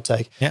 is my hot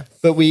take. Yeah.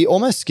 But we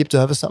almost skipped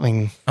over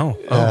something.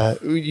 Oh.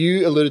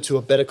 You alluded to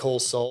a Better Call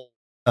Saul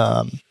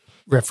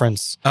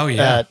reference. Oh,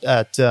 yeah.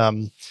 At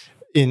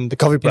in the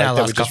coffee break. In our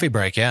last coffee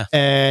break, yeah.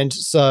 And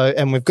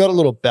we've got a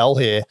little bell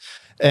here.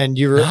 And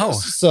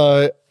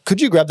so could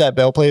you grab that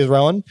bell, please,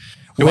 Rohan?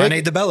 Do I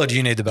need the bell or do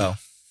you need the bell?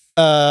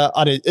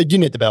 You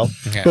need the bell.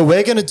 Okay. But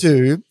we're going to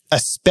do a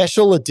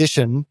special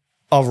edition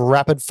of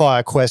rapid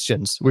fire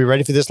questions. We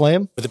ready for this,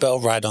 Liam? With the bell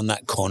right on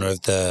that corner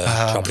of the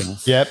chopping.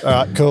 Yep. All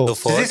right, cool.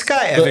 Does this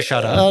guy ever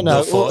shut up? Oh,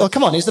 no. Well,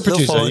 come on. He's the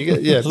producer.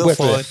 Little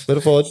forward.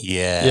 Little forward.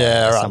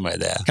 Yeah. All right. Somewhere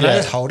there. Can I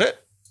just hold it?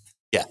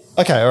 Yeah.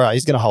 Okay. All right.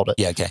 He's going to hold it.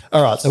 Yeah. Okay.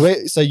 All right.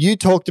 So you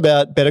talked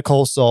about Better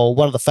Call Saul.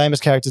 One of the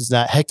famous characters in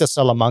that, Hector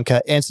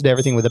Salamanca, answered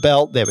everything with a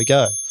bell. There we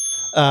go.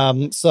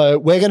 So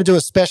we're going to do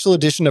a special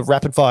edition of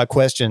rapid fire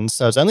questions.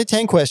 So it's only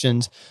 10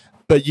 questions,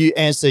 but you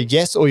answer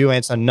yes or you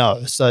answer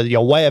no. So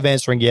your way of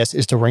answering yes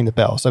is to ring the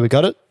bell. So we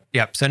got it?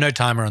 Yep. So no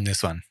timer on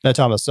this one. No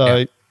timer.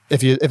 So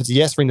if it's a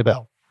yes, ring the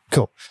bell.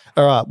 Cool.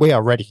 All right. We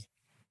are ready.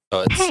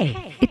 So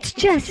it's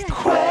just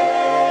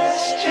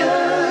questions.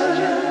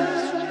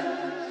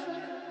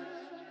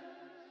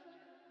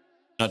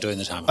 Not doing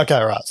the timer. Okay.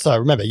 All right. So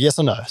remember, yes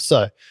or no.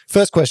 So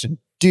first question,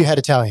 do you hate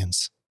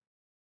Italians?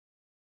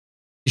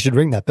 You should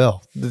ring that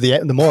bell.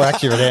 The more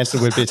accurate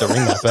answer would be to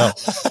ring that bell.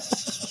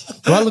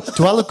 Do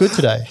I look good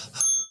today?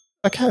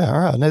 Okay, all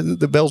right. No,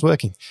 the bell's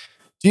working.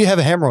 Do you have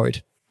a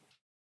hemorrhoid?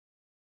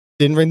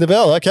 Didn't ring the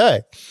bell.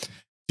 Okay.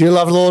 Do you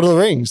love Lord of the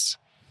Rings?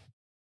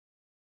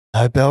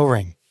 No bell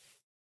ring.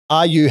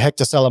 Are you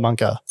Hector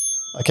Salamanca?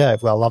 Okay,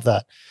 well, I love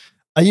that.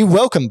 Are you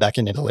welcome back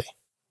in Italy?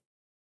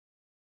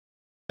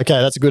 Okay,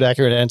 that's a good,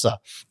 accurate answer.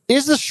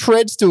 Is the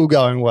shred still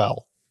going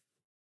well?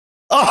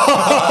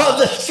 Oh,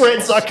 the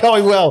shred's not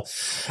going well.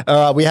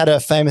 We had a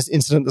famous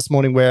incident this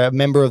morning where a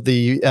member of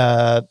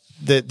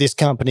this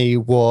company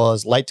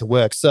was late to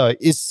work. So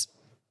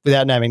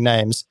without naming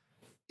names,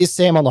 is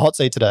Sam on the hot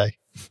seat today?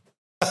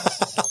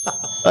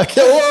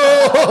 Okay.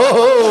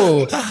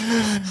 Whoa!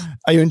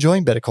 Are you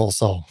enjoying Better Call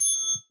Saul?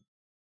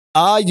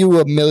 Are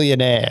you a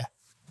millionaire?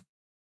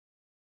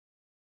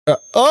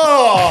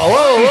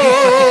 Whoa.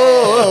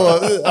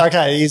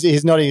 Okay,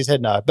 he's nodding his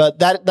head no. But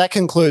that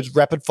concludes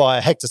rapid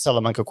fire Hector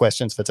Salamanca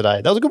questions for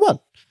today. That was a good one.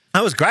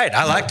 That was great.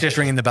 I like just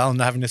ringing the bell and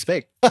not having to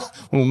speak.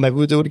 Well, maybe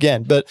we'll do it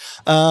again. But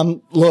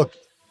look,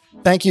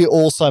 thank you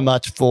all so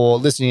much for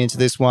listening into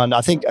this one.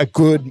 I think a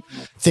good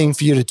thing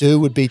for you to do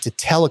would be to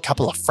tell a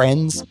couple of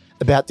friends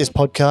about this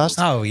podcast.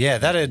 Oh, yeah,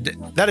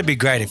 that'd be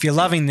great. If you're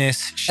loving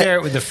this, share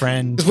it with a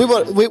friend.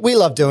 Because we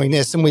love doing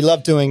this, and we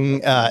love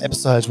doing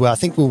episodes where I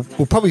think we'll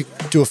probably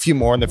do a few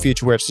more in the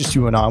future where it's just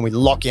you and I, and we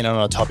lock in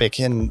on a topic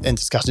and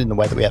discuss it in the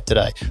way that we have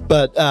today.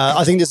 But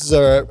I think this is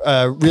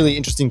a really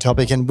interesting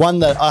topic, and one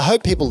that I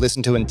hope people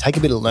listen to and take a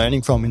bit of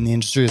learning from in the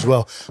industry as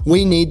well.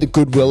 We need the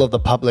goodwill of the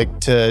public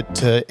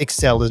to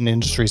excel as an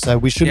industry, so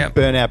we shouldn't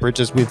burn our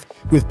bridges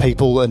with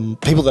people and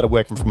people that are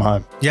working from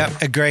home.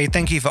 Yep, agree.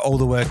 Thank you for all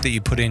the work that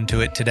you put into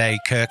it today,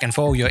 Kirk, and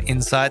for all your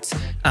insights.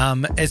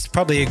 It's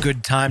probably a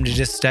good time to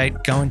just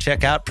go and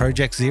check out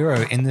Project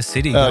Zero in the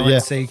city. Go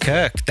and see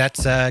Kirk.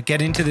 That's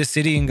get into the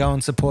city and go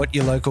and support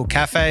your local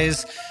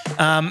cafes.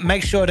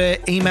 Make sure to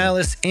email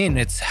us in.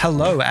 It's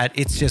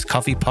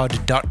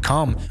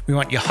hello@itsjustcoffeepod.com. We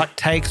want your hot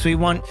takes. We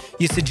want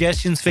your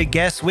suggestions for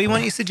guests. We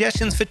want your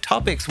suggestions for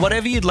topics.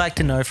 Whatever you'd like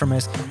to know from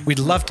us, we'd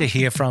love to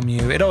hear from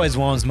you. It always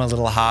warms my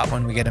little heart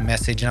when we get a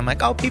message and I'm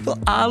like, oh, people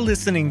are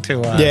listening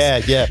to us. Yeah.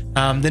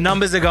 The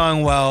numbers are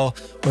going well.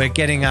 We're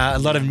getting a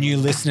lot of new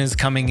listeners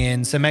coming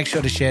in, so make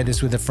sure to share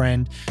this with a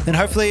friend. Then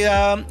hopefully,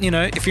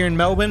 if you're in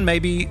Melbourne,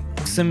 maybe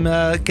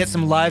get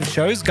some live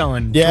shows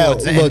going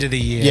towards the end of the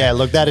year. Yeah,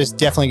 look, that is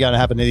definitely going to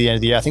happen at the end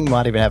of the year. I think we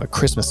might even have a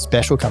Christmas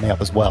special coming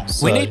up as well.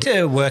 So. We need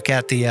to work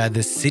out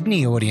the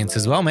Sydney audience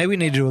as well. Maybe we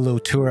need to do a little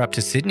tour up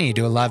to Sydney,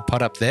 do a live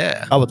pod up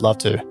there. I would love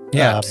to.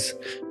 Yeah.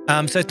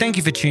 So thank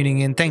you for tuning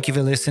in. Thank you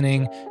for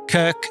listening.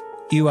 Kirk,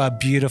 you are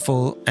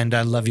beautiful and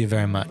I love you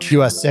very much.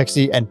 You are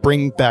sexy, and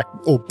bring in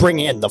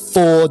the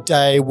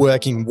 4-day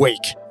working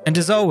week. And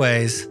as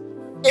always,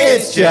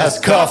 it's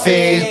just coffee.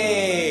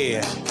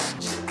 Hey.